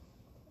talking about,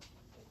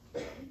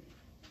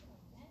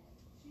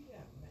 she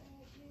got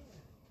mad,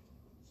 yeah.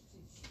 She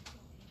said, she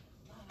got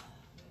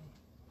mad.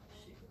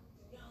 She,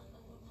 y'all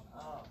know what my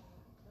mom.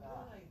 And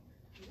we're like,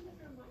 who's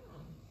your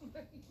mom?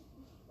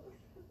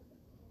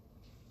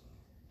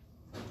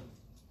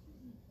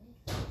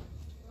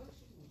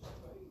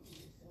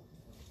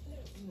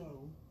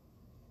 No.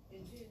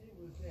 And then it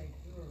was that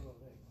girl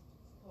that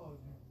called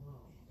her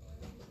mom.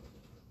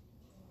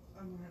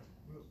 I'm gonna have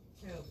to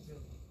tell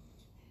them.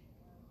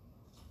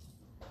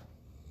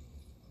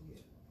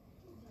 Yeah.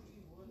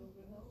 You want to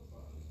know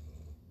about it?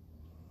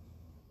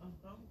 I'm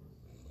hungry.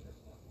 That's not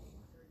what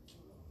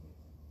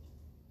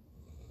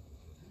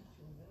I'm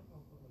saying. That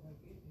motherfucker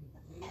like it is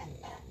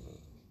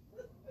good.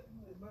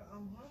 But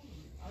I'm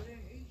hungry. I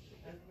didn't eat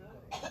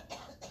enough.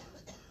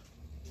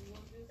 You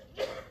want this?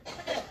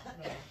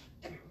 No.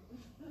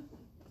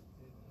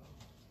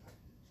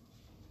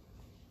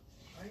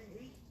 I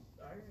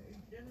didn't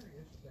eat dinner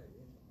yesterday,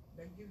 and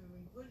they're giving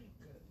me goodie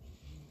cups.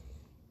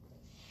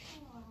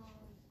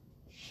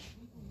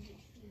 We can make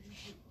sure we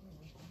get one.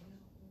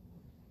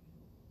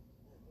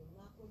 We'll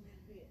knock on that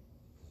bed.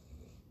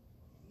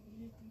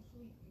 Even if you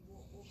sleep, you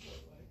won't wake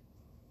up, right?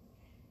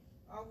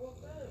 I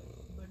woke up,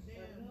 but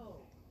then. I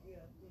know.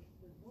 Yeah, but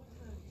one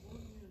time,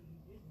 one meal you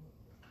didn't wake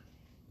up.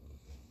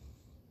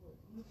 But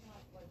look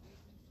out, like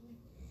if you sleep,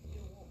 you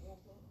still won't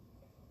wake up.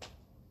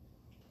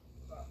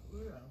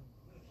 Yeah.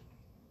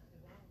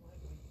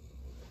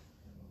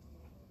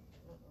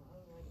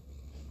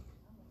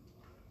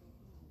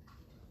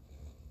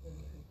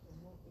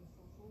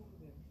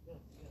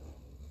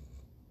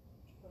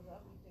 Because I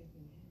be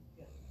thinking he's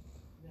got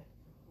snacks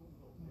and food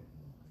over there.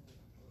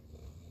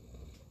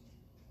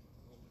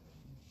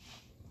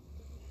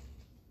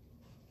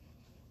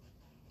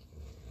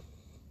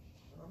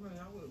 I mean,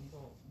 I wouldn't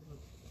bought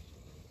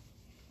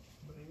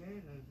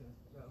bananas and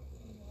stuff.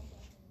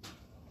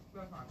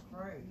 Stuff I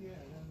crave.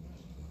 Yeah,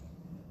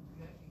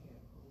 Jackie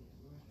got food.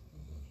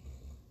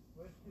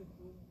 Rescue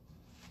food.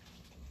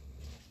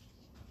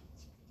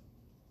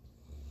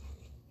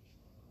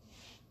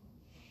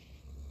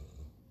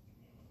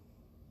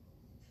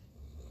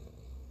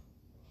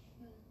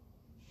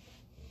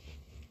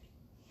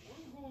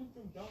 We're going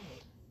through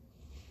donuts.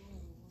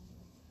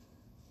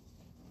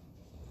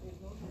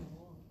 There's only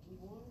one. You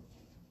want it?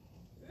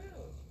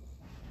 Yeah.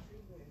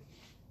 Too bad.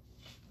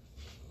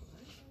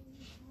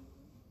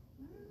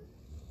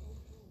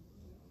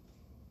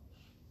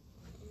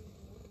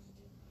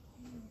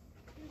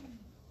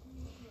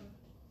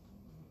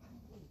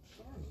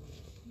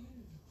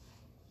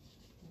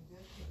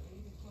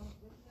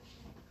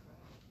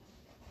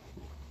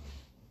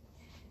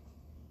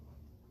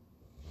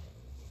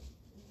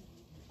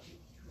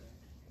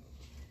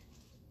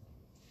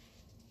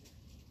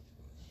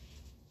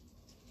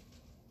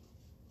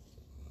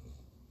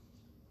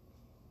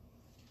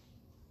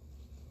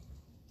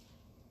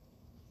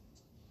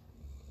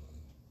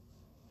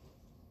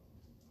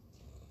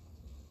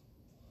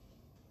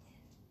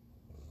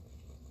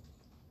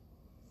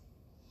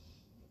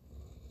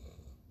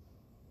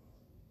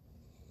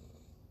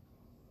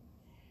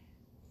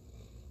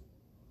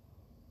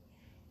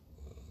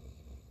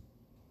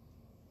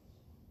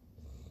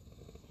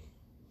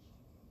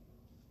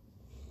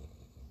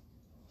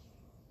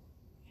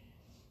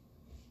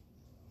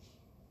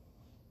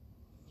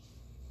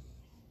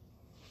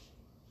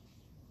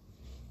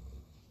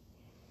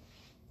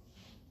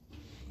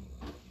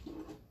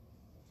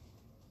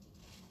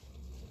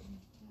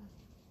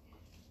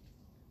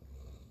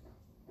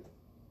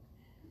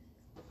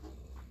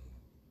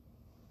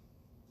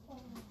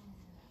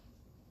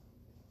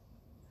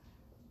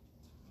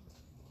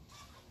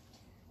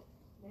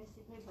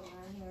 People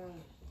around here.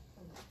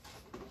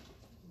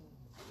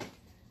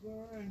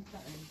 Girl, and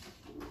something.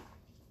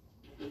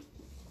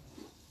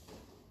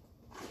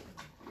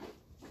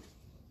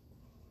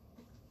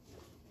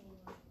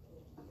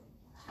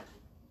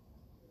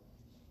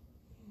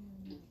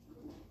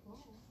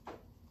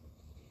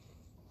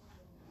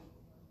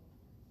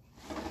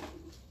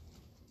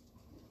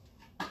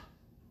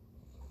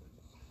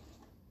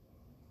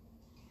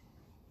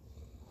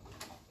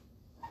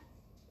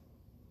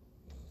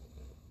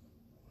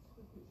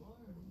 People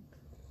kill me.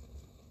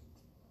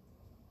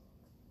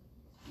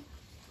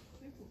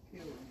 People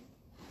kill me.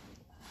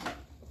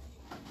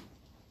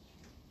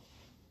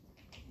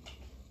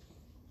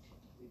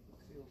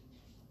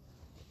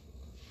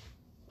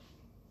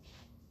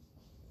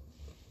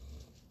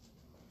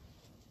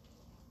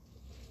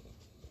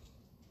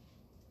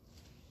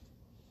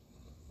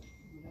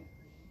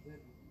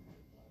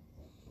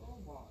 Oh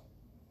boy.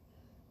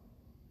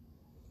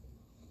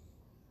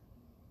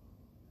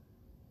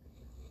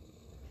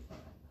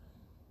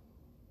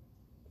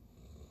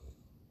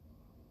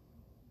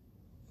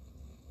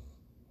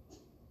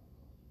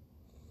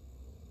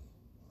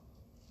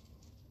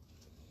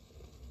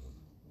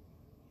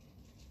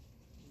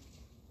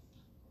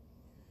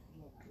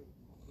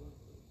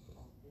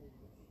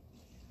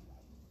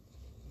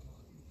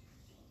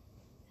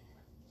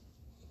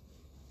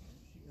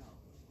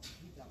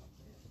 He got a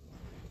pass.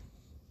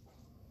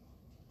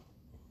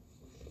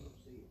 She'll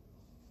see it.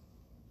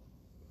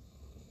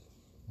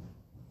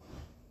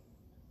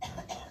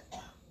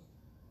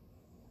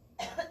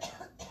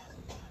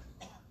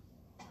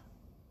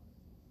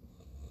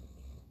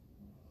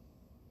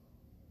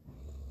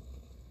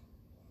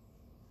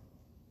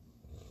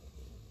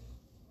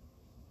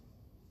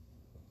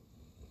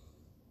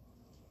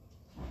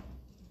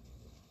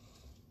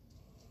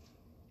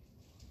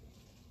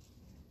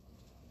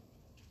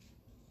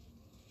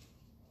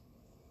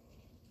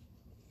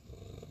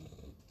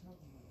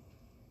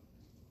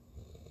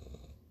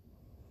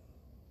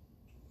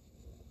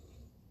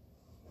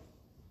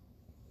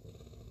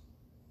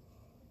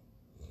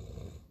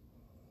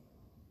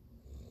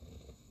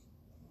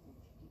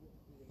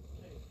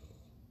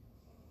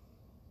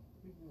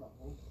 People are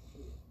both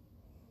shit.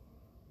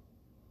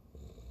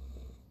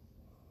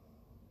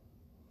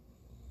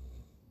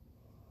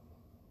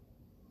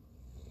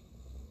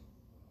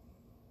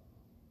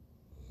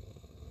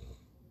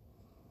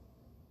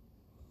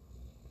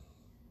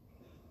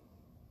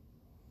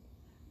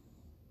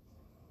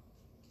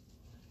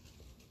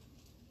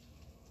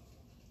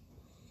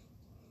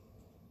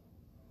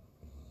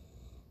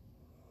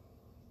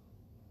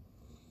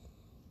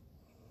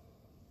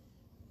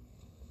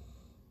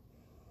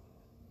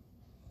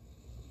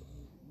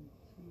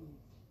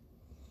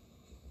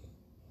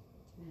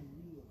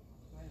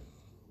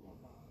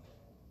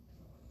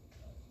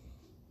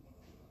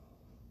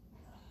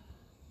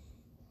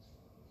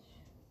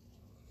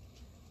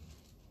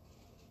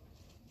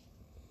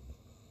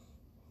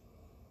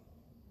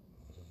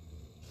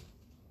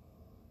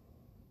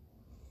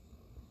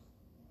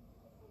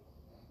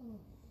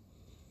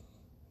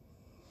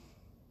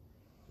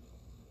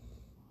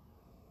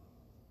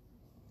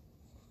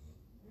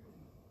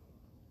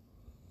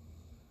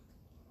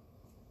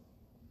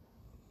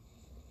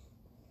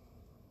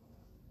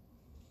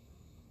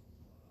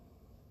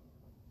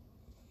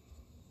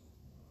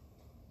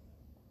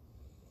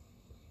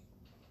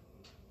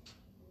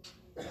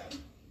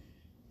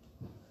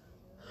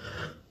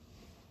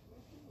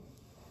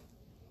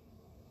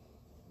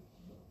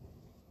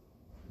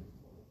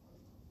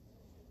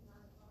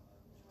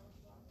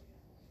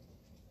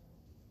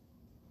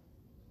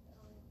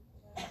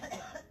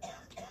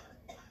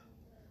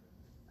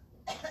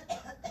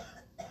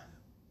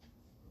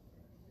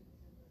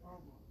 Oh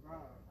my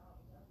God.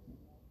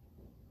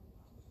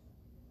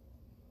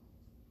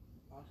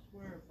 I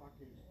swear if I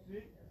can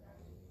sit.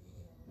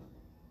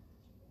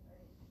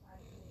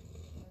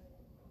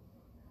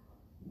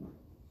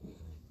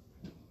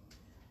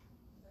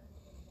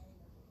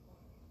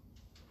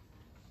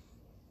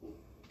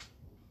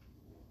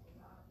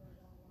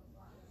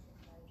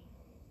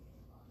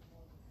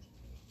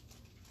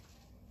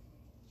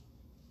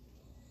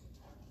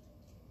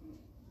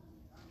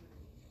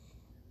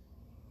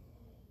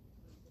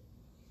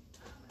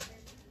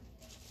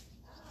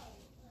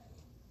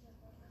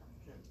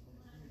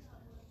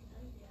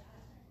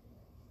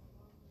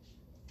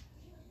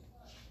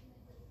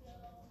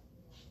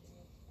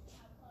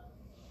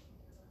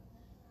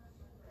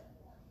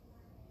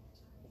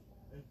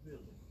 Let's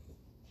build it.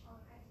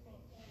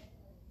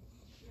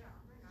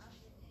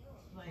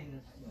 Explain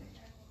this to me.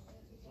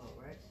 So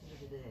we're exiting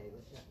today,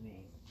 what's that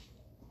mean?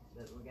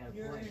 That we got a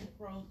You're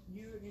appointment?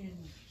 you're in,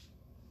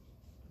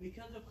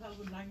 because of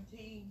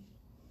COVID-19,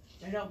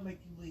 they don't make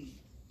you leave.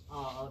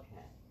 Oh,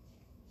 okay.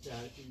 So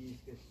you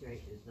just go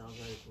straight, they'll go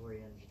for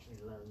you between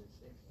 11 and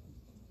 6?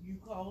 You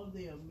call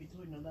them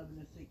between 11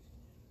 and 6.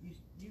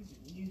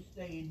 You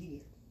stay in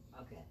here.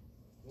 Okay.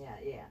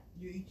 Yeah.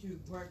 You eat your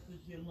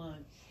breakfast, your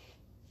lunch,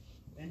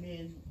 and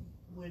then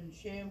when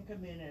Sham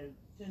come in at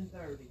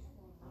 10:30,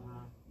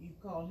 Uh-huh. you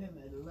call him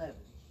at 11.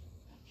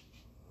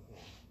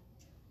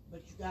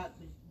 but you got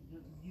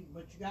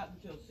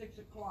until 6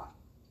 o'clock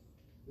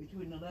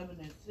between 11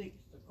 and 6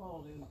 to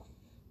call them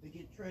to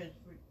get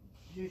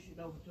transitioned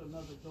over to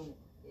another door.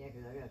 Yeah,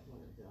 because I got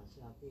one on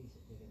Southeast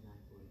I think at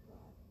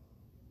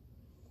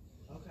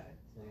 9:45. Okay.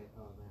 So I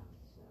call them.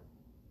 So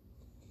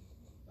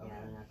Okay.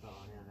 yeah, then I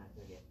call him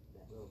after I get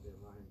that little bit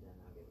of running done.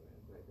 I'll get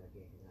right back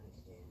in because I ain't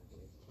staying up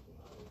there.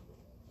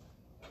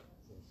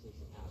 So 6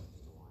 hours to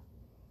 1.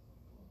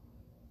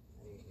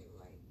 I didn't get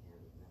right in there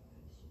with that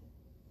kind of shit.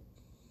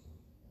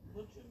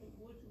 What you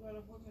got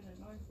appointment at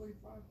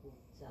 9:45 for?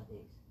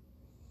 Southeast.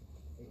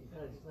 It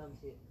comes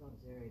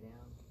area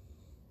down.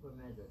 4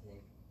 minutes I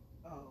take.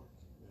 Oh.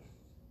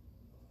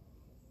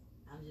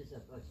 I'm just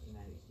a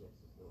post-traumatic stress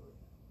disorder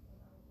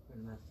for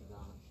domestic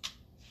violence.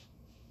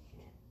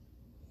 Yeah.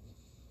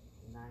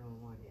 The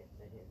 911 hit,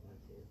 that hit me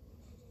too.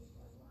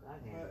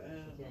 I've had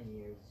it for 10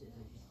 years. If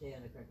you stay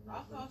on the correct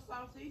I thought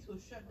Southeast was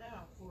shut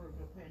down for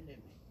the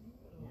pandemic.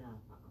 No.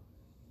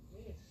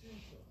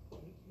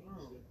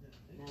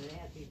 No, they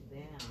had people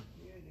down.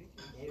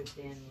 They were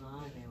standing in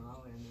line, they were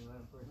all in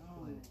the first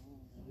appointment.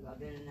 I've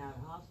been in and out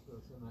of hospital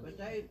so much.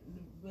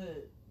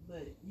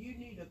 But you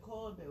need to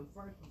call them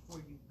first before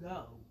you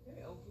go.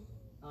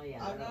 Oh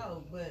yeah. I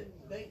know, but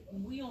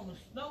we on the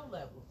snow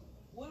level.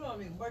 We're on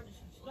the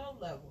emergency snow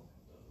level.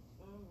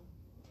 Well,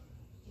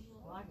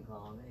 I can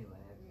call them anyway.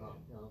 I can call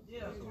them.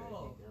 Yeah,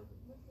 call. So.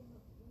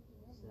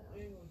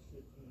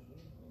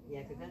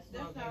 Yeah, because that's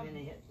not going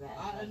to hit fast.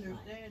 I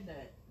understand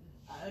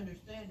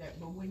that.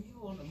 But when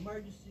you on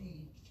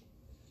emergency,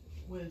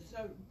 when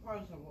certain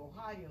parts of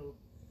Ohio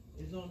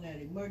is on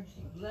that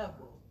emergency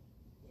level.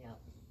 Yeah.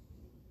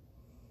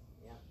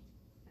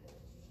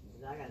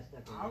 I got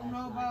stuck in I don't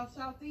know about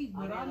Southeast,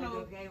 but I know.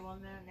 Okay,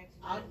 1 minute, next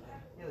minute.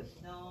 It was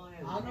snowing,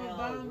 it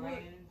was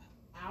raining.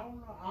 I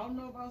don't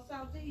know about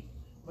Southeast,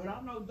 but I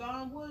know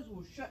Don Woods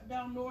will shut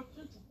down North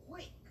Central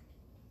quick.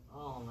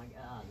 Oh my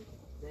God.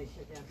 They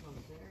shut down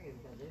Columbus area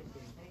because they was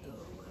getting paid.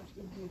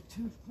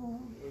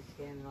 It's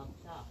scamming off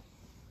the top.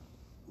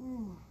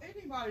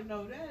 Anybody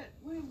know that?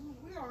 We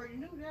already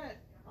knew that.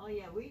 Oh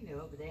yeah, we knew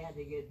it, but they had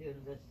to do an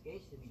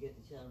investigation to get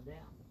to shut them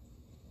down.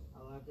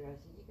 I went up there, I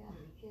said, you gotta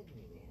be kidding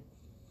me, man.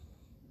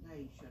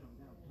 They shut them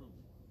down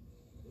totally.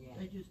 Yeah.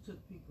 They just took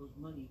people's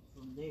money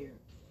from there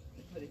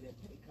and put it in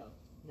Payco.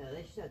 No,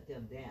 they shut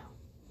them down.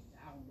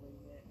 I don't believe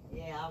that.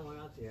 Yeah, I went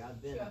up there.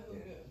 I've been up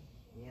there.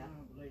 Yeah. I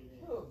don't believe that.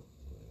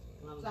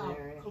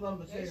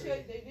 Columbus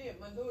area. They did.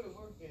 My daughter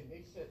worked there.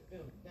 They shut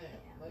them down.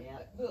 Yeah.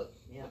 Look,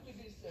 Yeah. what did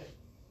they say?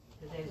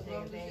 Because they was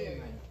taking baby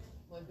money.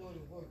 My daughter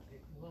worked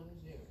at Columbus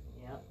area.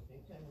 Yep. They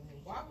come in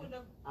and Why would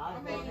them?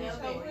 I've been there so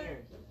 4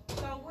 years.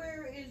 So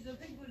where is the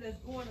people that's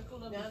going to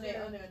Columbus now they're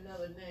area? under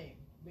another name.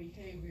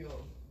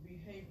 Behavioral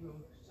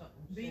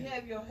something.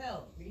 Behavioral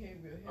health.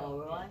 Behavioral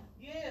Oh, health.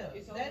 really? Yeah,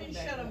 It's they open didn't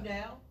back shut them up.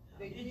 down.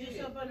 They It's did. just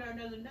up under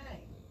another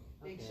name.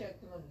 They Okay. shut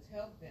Columbus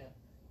Health down.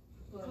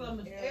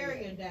 Columbus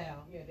area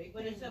down, Yeah, they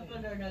but it's came up in.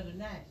 under another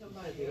name.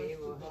 Somebody The else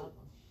behavioral took health.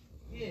 over.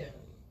 Yeah.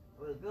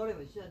 Well, the building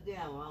was shut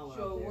down when I went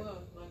Sure up there.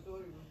 was. My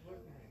daughter was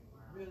working there.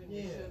 Really was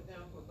Yeah. shut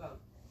down for about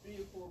 3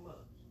 or 4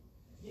 months.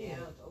 Yeah.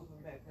 Now it's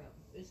open back up.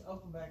 It's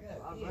open back up.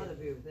 I'd Yeah. rather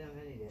be with them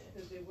any day.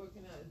 Because they're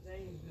working out in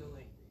Zanesville,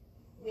 ain't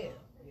Yeah. they?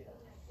 Yeah.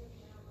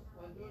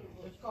 My daughter It's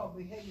works, called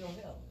behavioral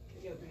health.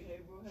 yeah,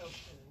 behavioral health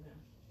center now.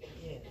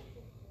 Yeah.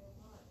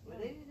 Well,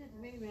 they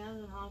didn't meet me. I was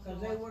in the hospital.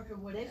 Cause they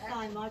working with. They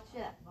signed my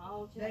check, my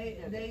whole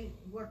check. They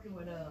working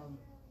with But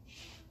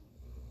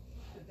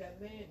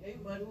that man, they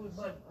was but doing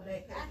but some they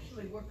unethical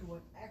actually shit. working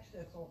with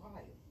Access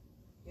Ohio.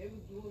 They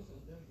was doing some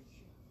dirty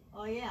shit.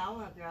 Oh yeah, I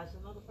went up there. I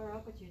said, motherfucker,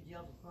 I'll put you in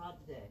jail for fraud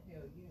today.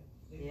 Hell yeah.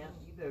 They Yeah,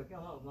 was. you better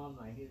come up with my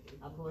money.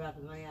 I pulled out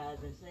the money I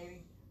had been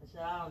saving. I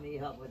said, I don't need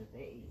help with it to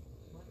eat.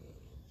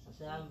 I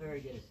said, I'm very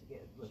good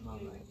with my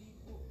money.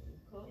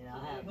 You know, I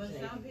have But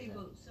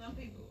savings. some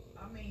people,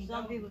 I mean.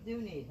 Some people do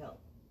need help.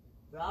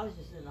 But I was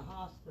just in the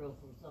hospital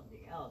for something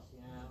else,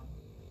 you know.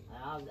 And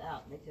I was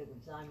out, and they took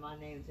and signed my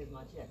name and took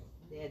my check.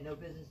 They had no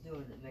business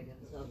doing it, making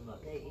themselves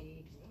about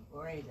KE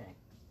or anything.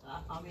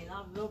 I mean,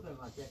 I'm real good at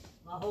my check,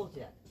 my whole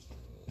check.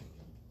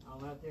 I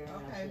went up there and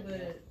I Okay,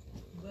 said,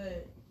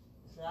 but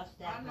so I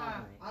stacked my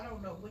money. I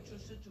don't know what your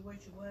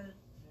situation was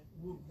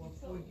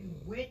before you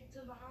went to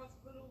the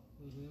hospital,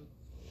 Mm-hmm.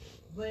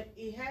 but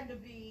it had to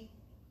be.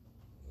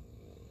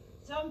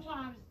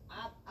 Sometimes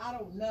I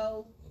don't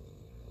know,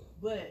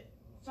 but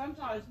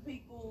sometimes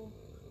people,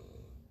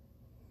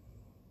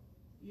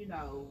 you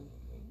know,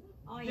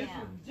 Oh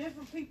yeah.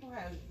 different people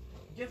have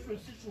different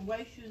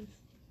situations,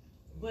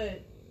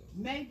 but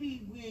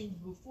maybe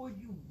before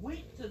you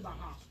went to the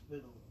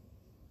hospital.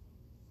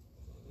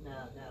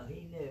 No,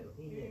 he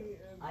knew.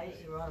 I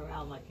used to run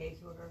around with my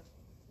caseworker.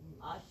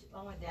 I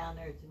went down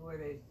there to where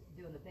they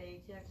were doing the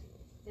paychecks.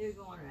 They were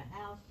going in a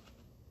house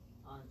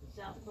on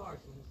South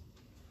Parsons,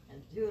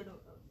 and two of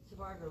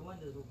the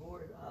windows were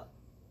boarded up.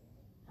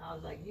 I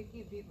was like, you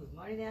keep people's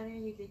money down here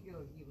and you think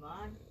you'll keep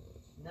mine?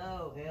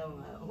 No, hell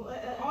no.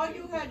 All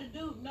you had to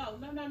do, no.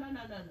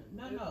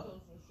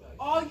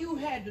 All you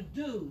had to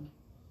do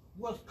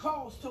was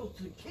call Social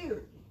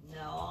Security.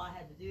 No, all I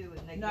had to do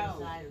was make No. them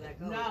sign it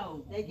back over.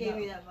 No. They gave No.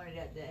 me that money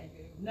that day.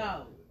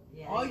 No.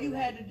 Yeah, All they you did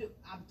had that. to do,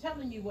 I'm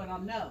telling you what I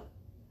know.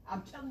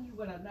 I'm telling you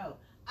what I know.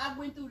 I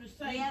went through the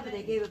same Yeah, but they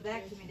thing. gave it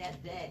back to me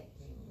that day.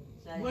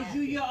 So I Was had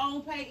you to. your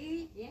own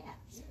payee? Yeah.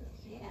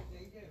 Yeah.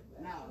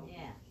 No.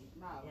 Yeah.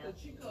 No. Yeah. But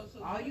she goes,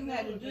 so All you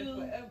had to do-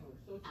 forever.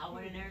 So I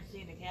went in there and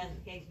seen the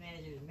case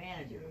manager's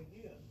manager.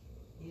 Yeah.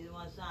 He's the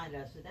one who signed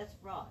us. So that's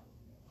fraud.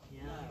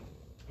 You know? No.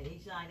 And he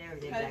signed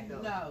everything Cause back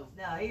over. no.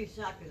 No, he was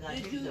shocked because I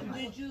Did knew you, so much.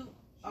 did you,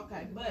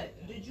 okay,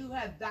 but did you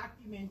have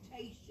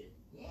documentation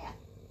Yeah.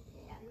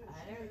 Yeah. I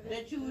had everything.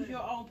 that you was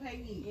your own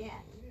payee? Yeah.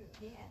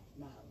 Yeah.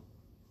 No.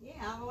 Yeah,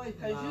 I've always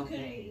been Cause my you own can,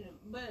 payee.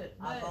 but,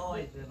 I've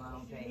always been my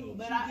own payee.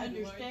 but I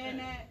understand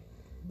that,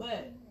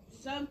 but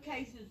some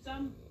cases,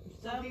 some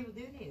people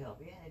do need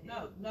help, yeah, they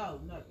do. no.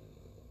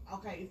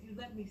 Okay, if you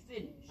let me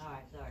finish.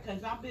 Alright, sorry.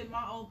 Cause I've been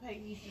my own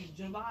payee since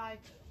July,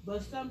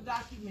 but some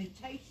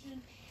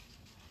documentation,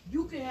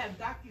 you can have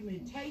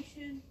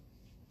documentation,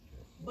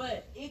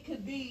 but it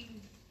could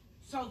be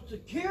Social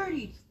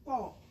Security's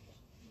fault.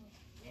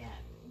 Yeah.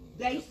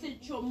 They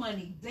sent your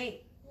money there.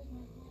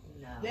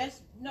 No.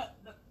 That's, no,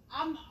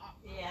 I'm,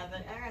 Yeah,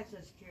 but I got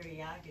Social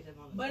Security, I'll get them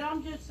on the. but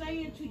I'm just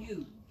saying to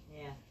you,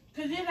 Yeah,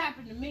 cause it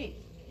happened to me.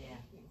 yeah.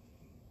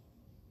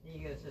 Then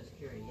you go to Social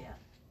Security, yeah.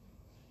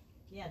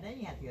 Yeah, then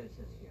you have to go to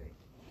Social Security.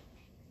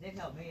 They've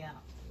helped me out.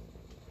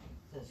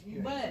 Social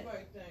Security. But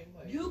Right thing,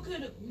 like- you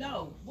could have,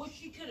 no, what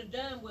she could have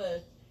done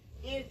was,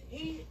 if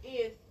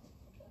if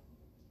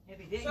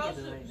he didn't get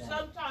the money back.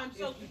 sometimes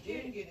Social If you didn't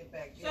Security, get it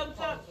back, then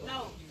sometimes, call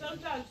no, Social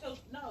Security. sometimes,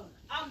 no,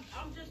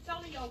 I'm just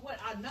telling y'all what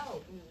I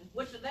know.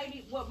 What the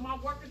lady, what my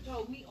worker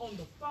told me on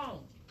the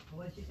phone.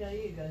 What'd she tell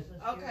you? You go to Social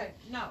Security? Okay,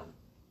 no.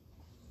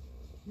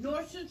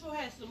 North Central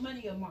has some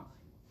money of mine,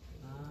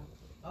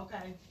 Uh-huh.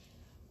 okay?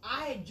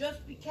 I had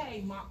just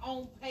became my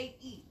own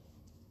payee.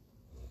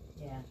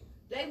 Yeah.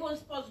 They weren't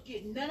supposed to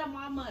get none of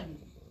my money.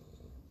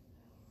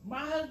 My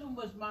husband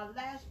was my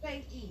last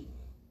payee,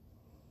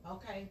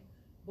 okay?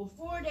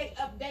 Before they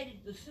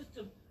updated the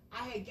system,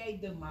 I had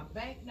gave them my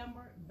bank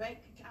number, bank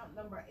account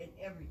number, and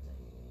everything.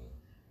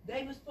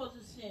 They were supposed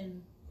to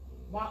send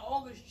my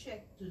August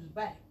check to the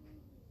bank.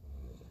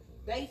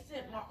 They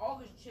sent my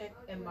August check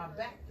and my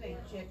back pay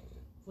check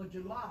for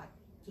July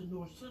to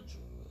North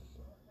Central,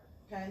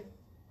 okay?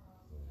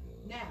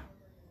 Now,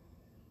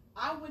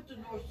 I went to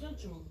North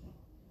Central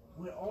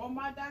with all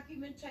my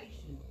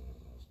documentation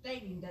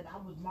stating that I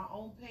was my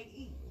own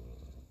payee.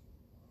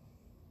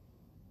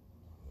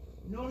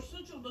 North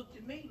Central looked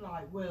at me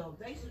like, well,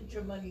 they sent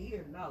your money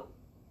here. No,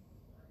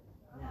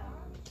 No.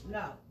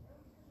 no.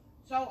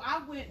 So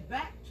I went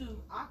back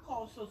I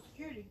called Social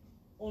Security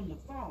on the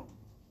phone.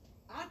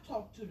 I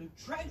talked to the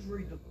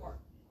Treasury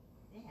Department.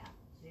 Yeah.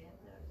 See,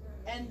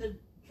 that's And the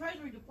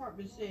Treasury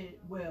Department said,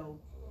 well,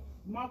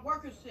 my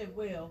worker said,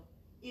 well,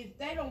 if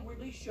they don't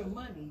release your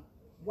money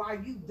while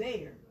you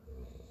there,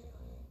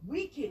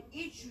 we can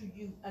issue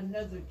you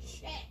another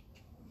check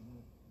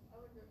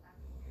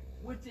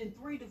within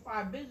 3 to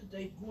 5 business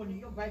days going to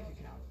your bank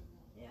account.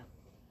 Yeah.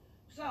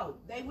 So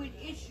they would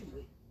issue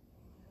it.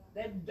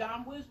 That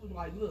Don Wiz was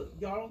like, look,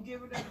 y'all don't give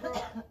her that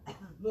girl.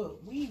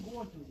 Look, we ain't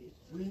going through this.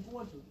 We ain't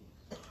going through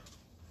this.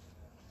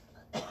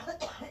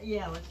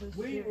 Yeah, what's Social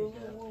We Security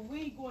do?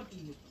 ain't going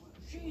through this.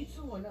 She ain't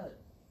suing us.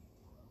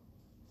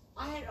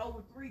 I had over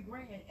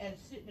 $3,000 as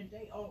sitting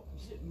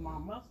my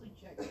monthly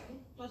check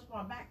plus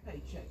my back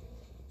pay check.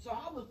 So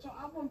I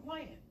wasn't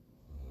playing.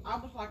 I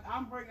was like,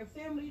 I'm bringing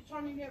family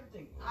attorney and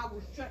everything. I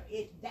was shut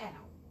it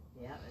down.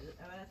 Yeah,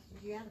 that's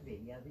what you gotta be.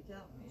 You gotta be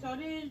tough, man. So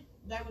then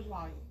they was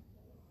like,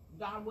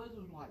 Don Woods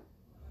was like,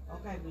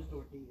 okay, Miss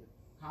Dorothea,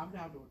 calm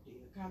down,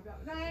 Dorothea, calm down.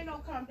 No, ain't no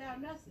calm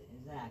down, nothing.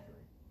 Exactly.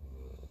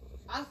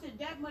 I said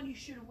that money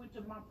should have went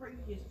to my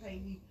previous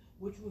payee,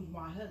 which was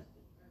my husband.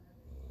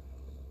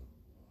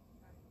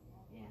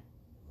 Yeah.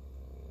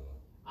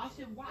 I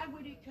said, why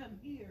would it come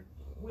here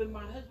when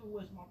my husband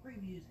was my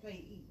previous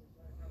payee?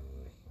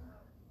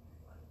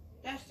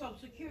 That's Social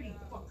Security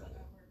fucker.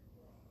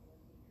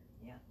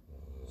 Yeah.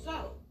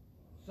 So,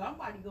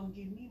 somebody gonna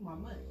give me my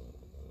money.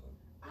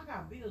 I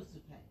got bills to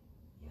pay.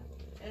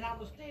 Yeah. And I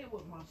was staying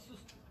with my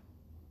sister.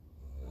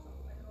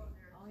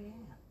 Oh, yeah.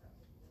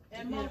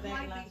 And You most did it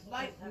back likely,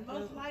 last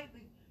most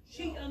likely,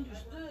 she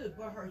understood,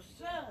 but her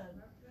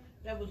son,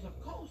 that was a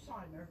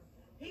co-signer,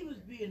 he was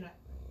being a...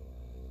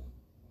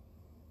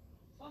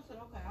 So I said,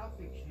 okay, I'll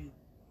fix you.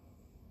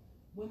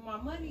 When my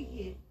money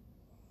hit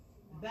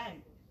the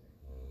bank,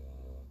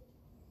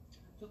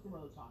 took a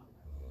little time,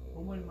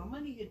 but when my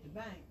money hit the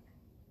bank,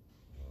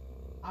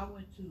 I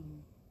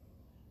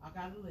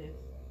got a list,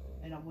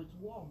 and I went to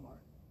Walmart,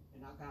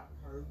 and I got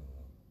her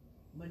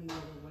money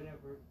order,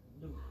 whatever,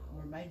 the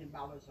remaining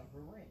balance of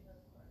her rent.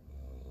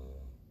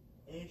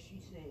 And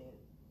she said,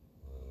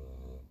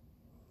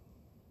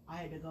 I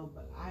had to go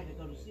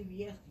to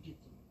CVS to get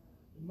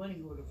the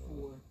money order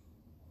for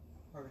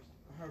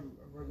her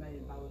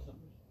remaining balance of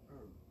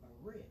her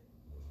rent.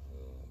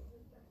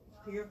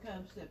 Here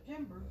comes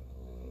September.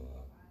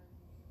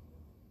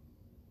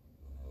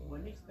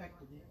 Wasn't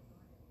expecting it.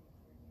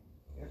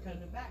 Here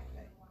comes the back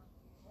pay.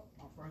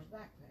 My first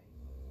back pay.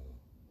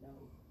 No,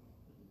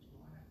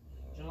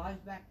 July's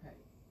back pay.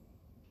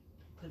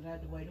 Because I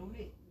had to wait on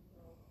it.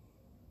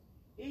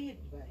 It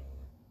hit the bank.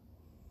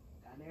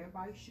 Got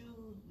everybody's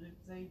shoes, the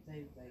same.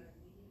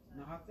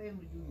 Now our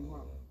family do you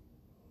wrong.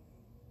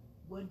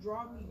 What drew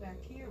me back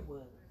here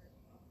was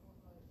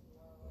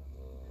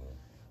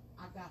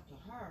I got to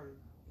her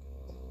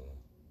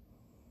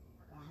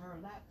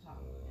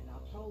laptop, and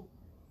I told her,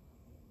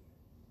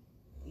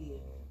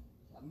 if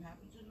something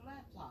happened to the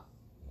laptop,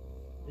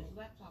 this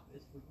laptop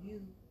is for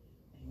you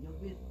and your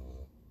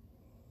business.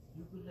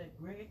 You can let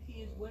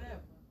grandkids,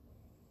 whatever.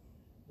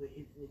 But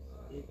if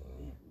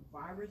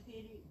virus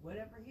hit it,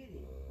 whatever hit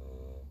it,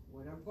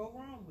 whatever go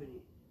wrong with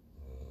it,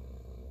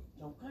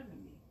 don't come to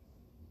me.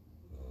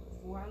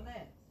 Before I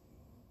left,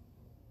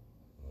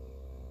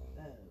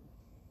 there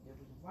was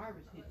a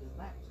virus hit the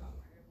laptop.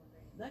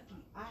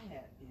 Luckily, I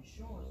had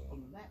insurance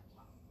on the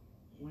laptop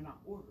when I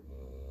ordered it.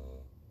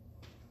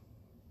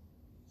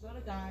 So I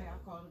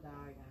called the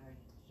guy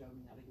showed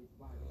me how to get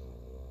the virus.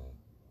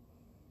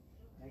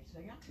 Next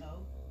thing I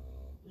know,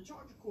 the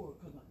charger cord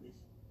come up missing.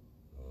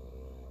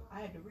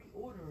 I had to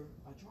reorder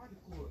a charger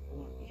cord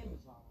on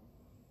Amazon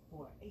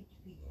for an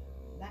HP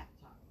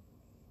laptop.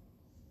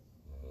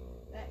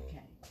 That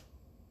came.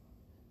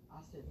 I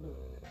said, look,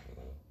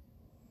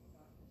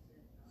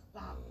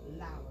 stop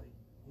allowing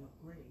your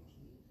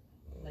grandkids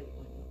to play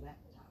on your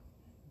laptop.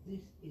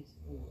 This is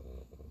for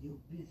your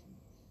business.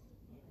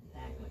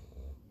 Exactly.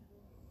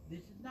 This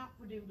is not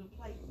for them to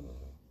play with.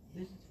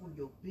 This is for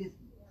your business.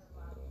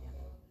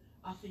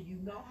 I said, you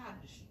know how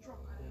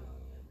destructive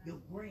your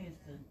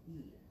grandson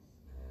is.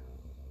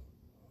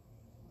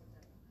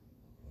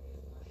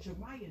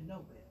 Shemaiah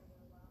know better.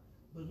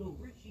 But little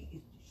Richie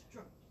is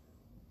destructive.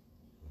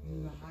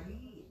 You know how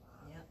he is.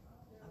 Yep.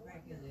 I'm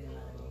very good at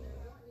that.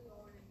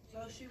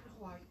 So she was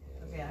like,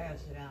 Okay, I gotta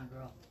sit down,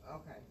 girl.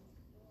 okay.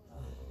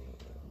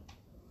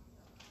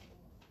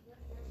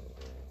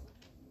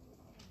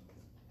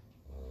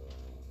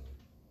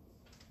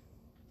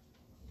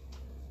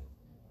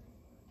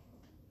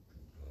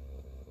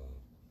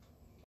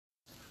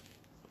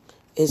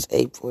 It's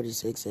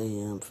 8:46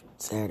 a.m.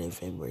 Saturday,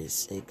 February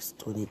 6,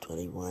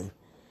 2021,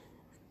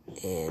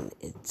 and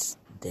it's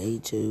day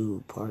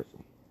 2, part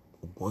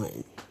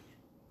 1.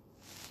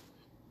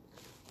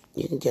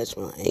 You can catch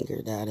me on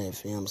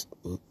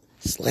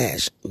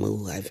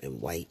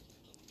anchor.fm/moo-white,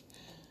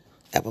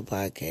 Apple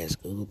Podcasts,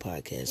 Google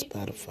Podcasts,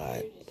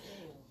 Spotify,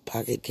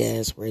 Pocket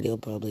Cast, Radio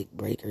Public,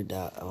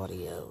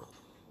 Breaker.audio.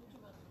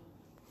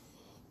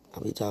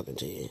 I'll be talking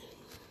to you.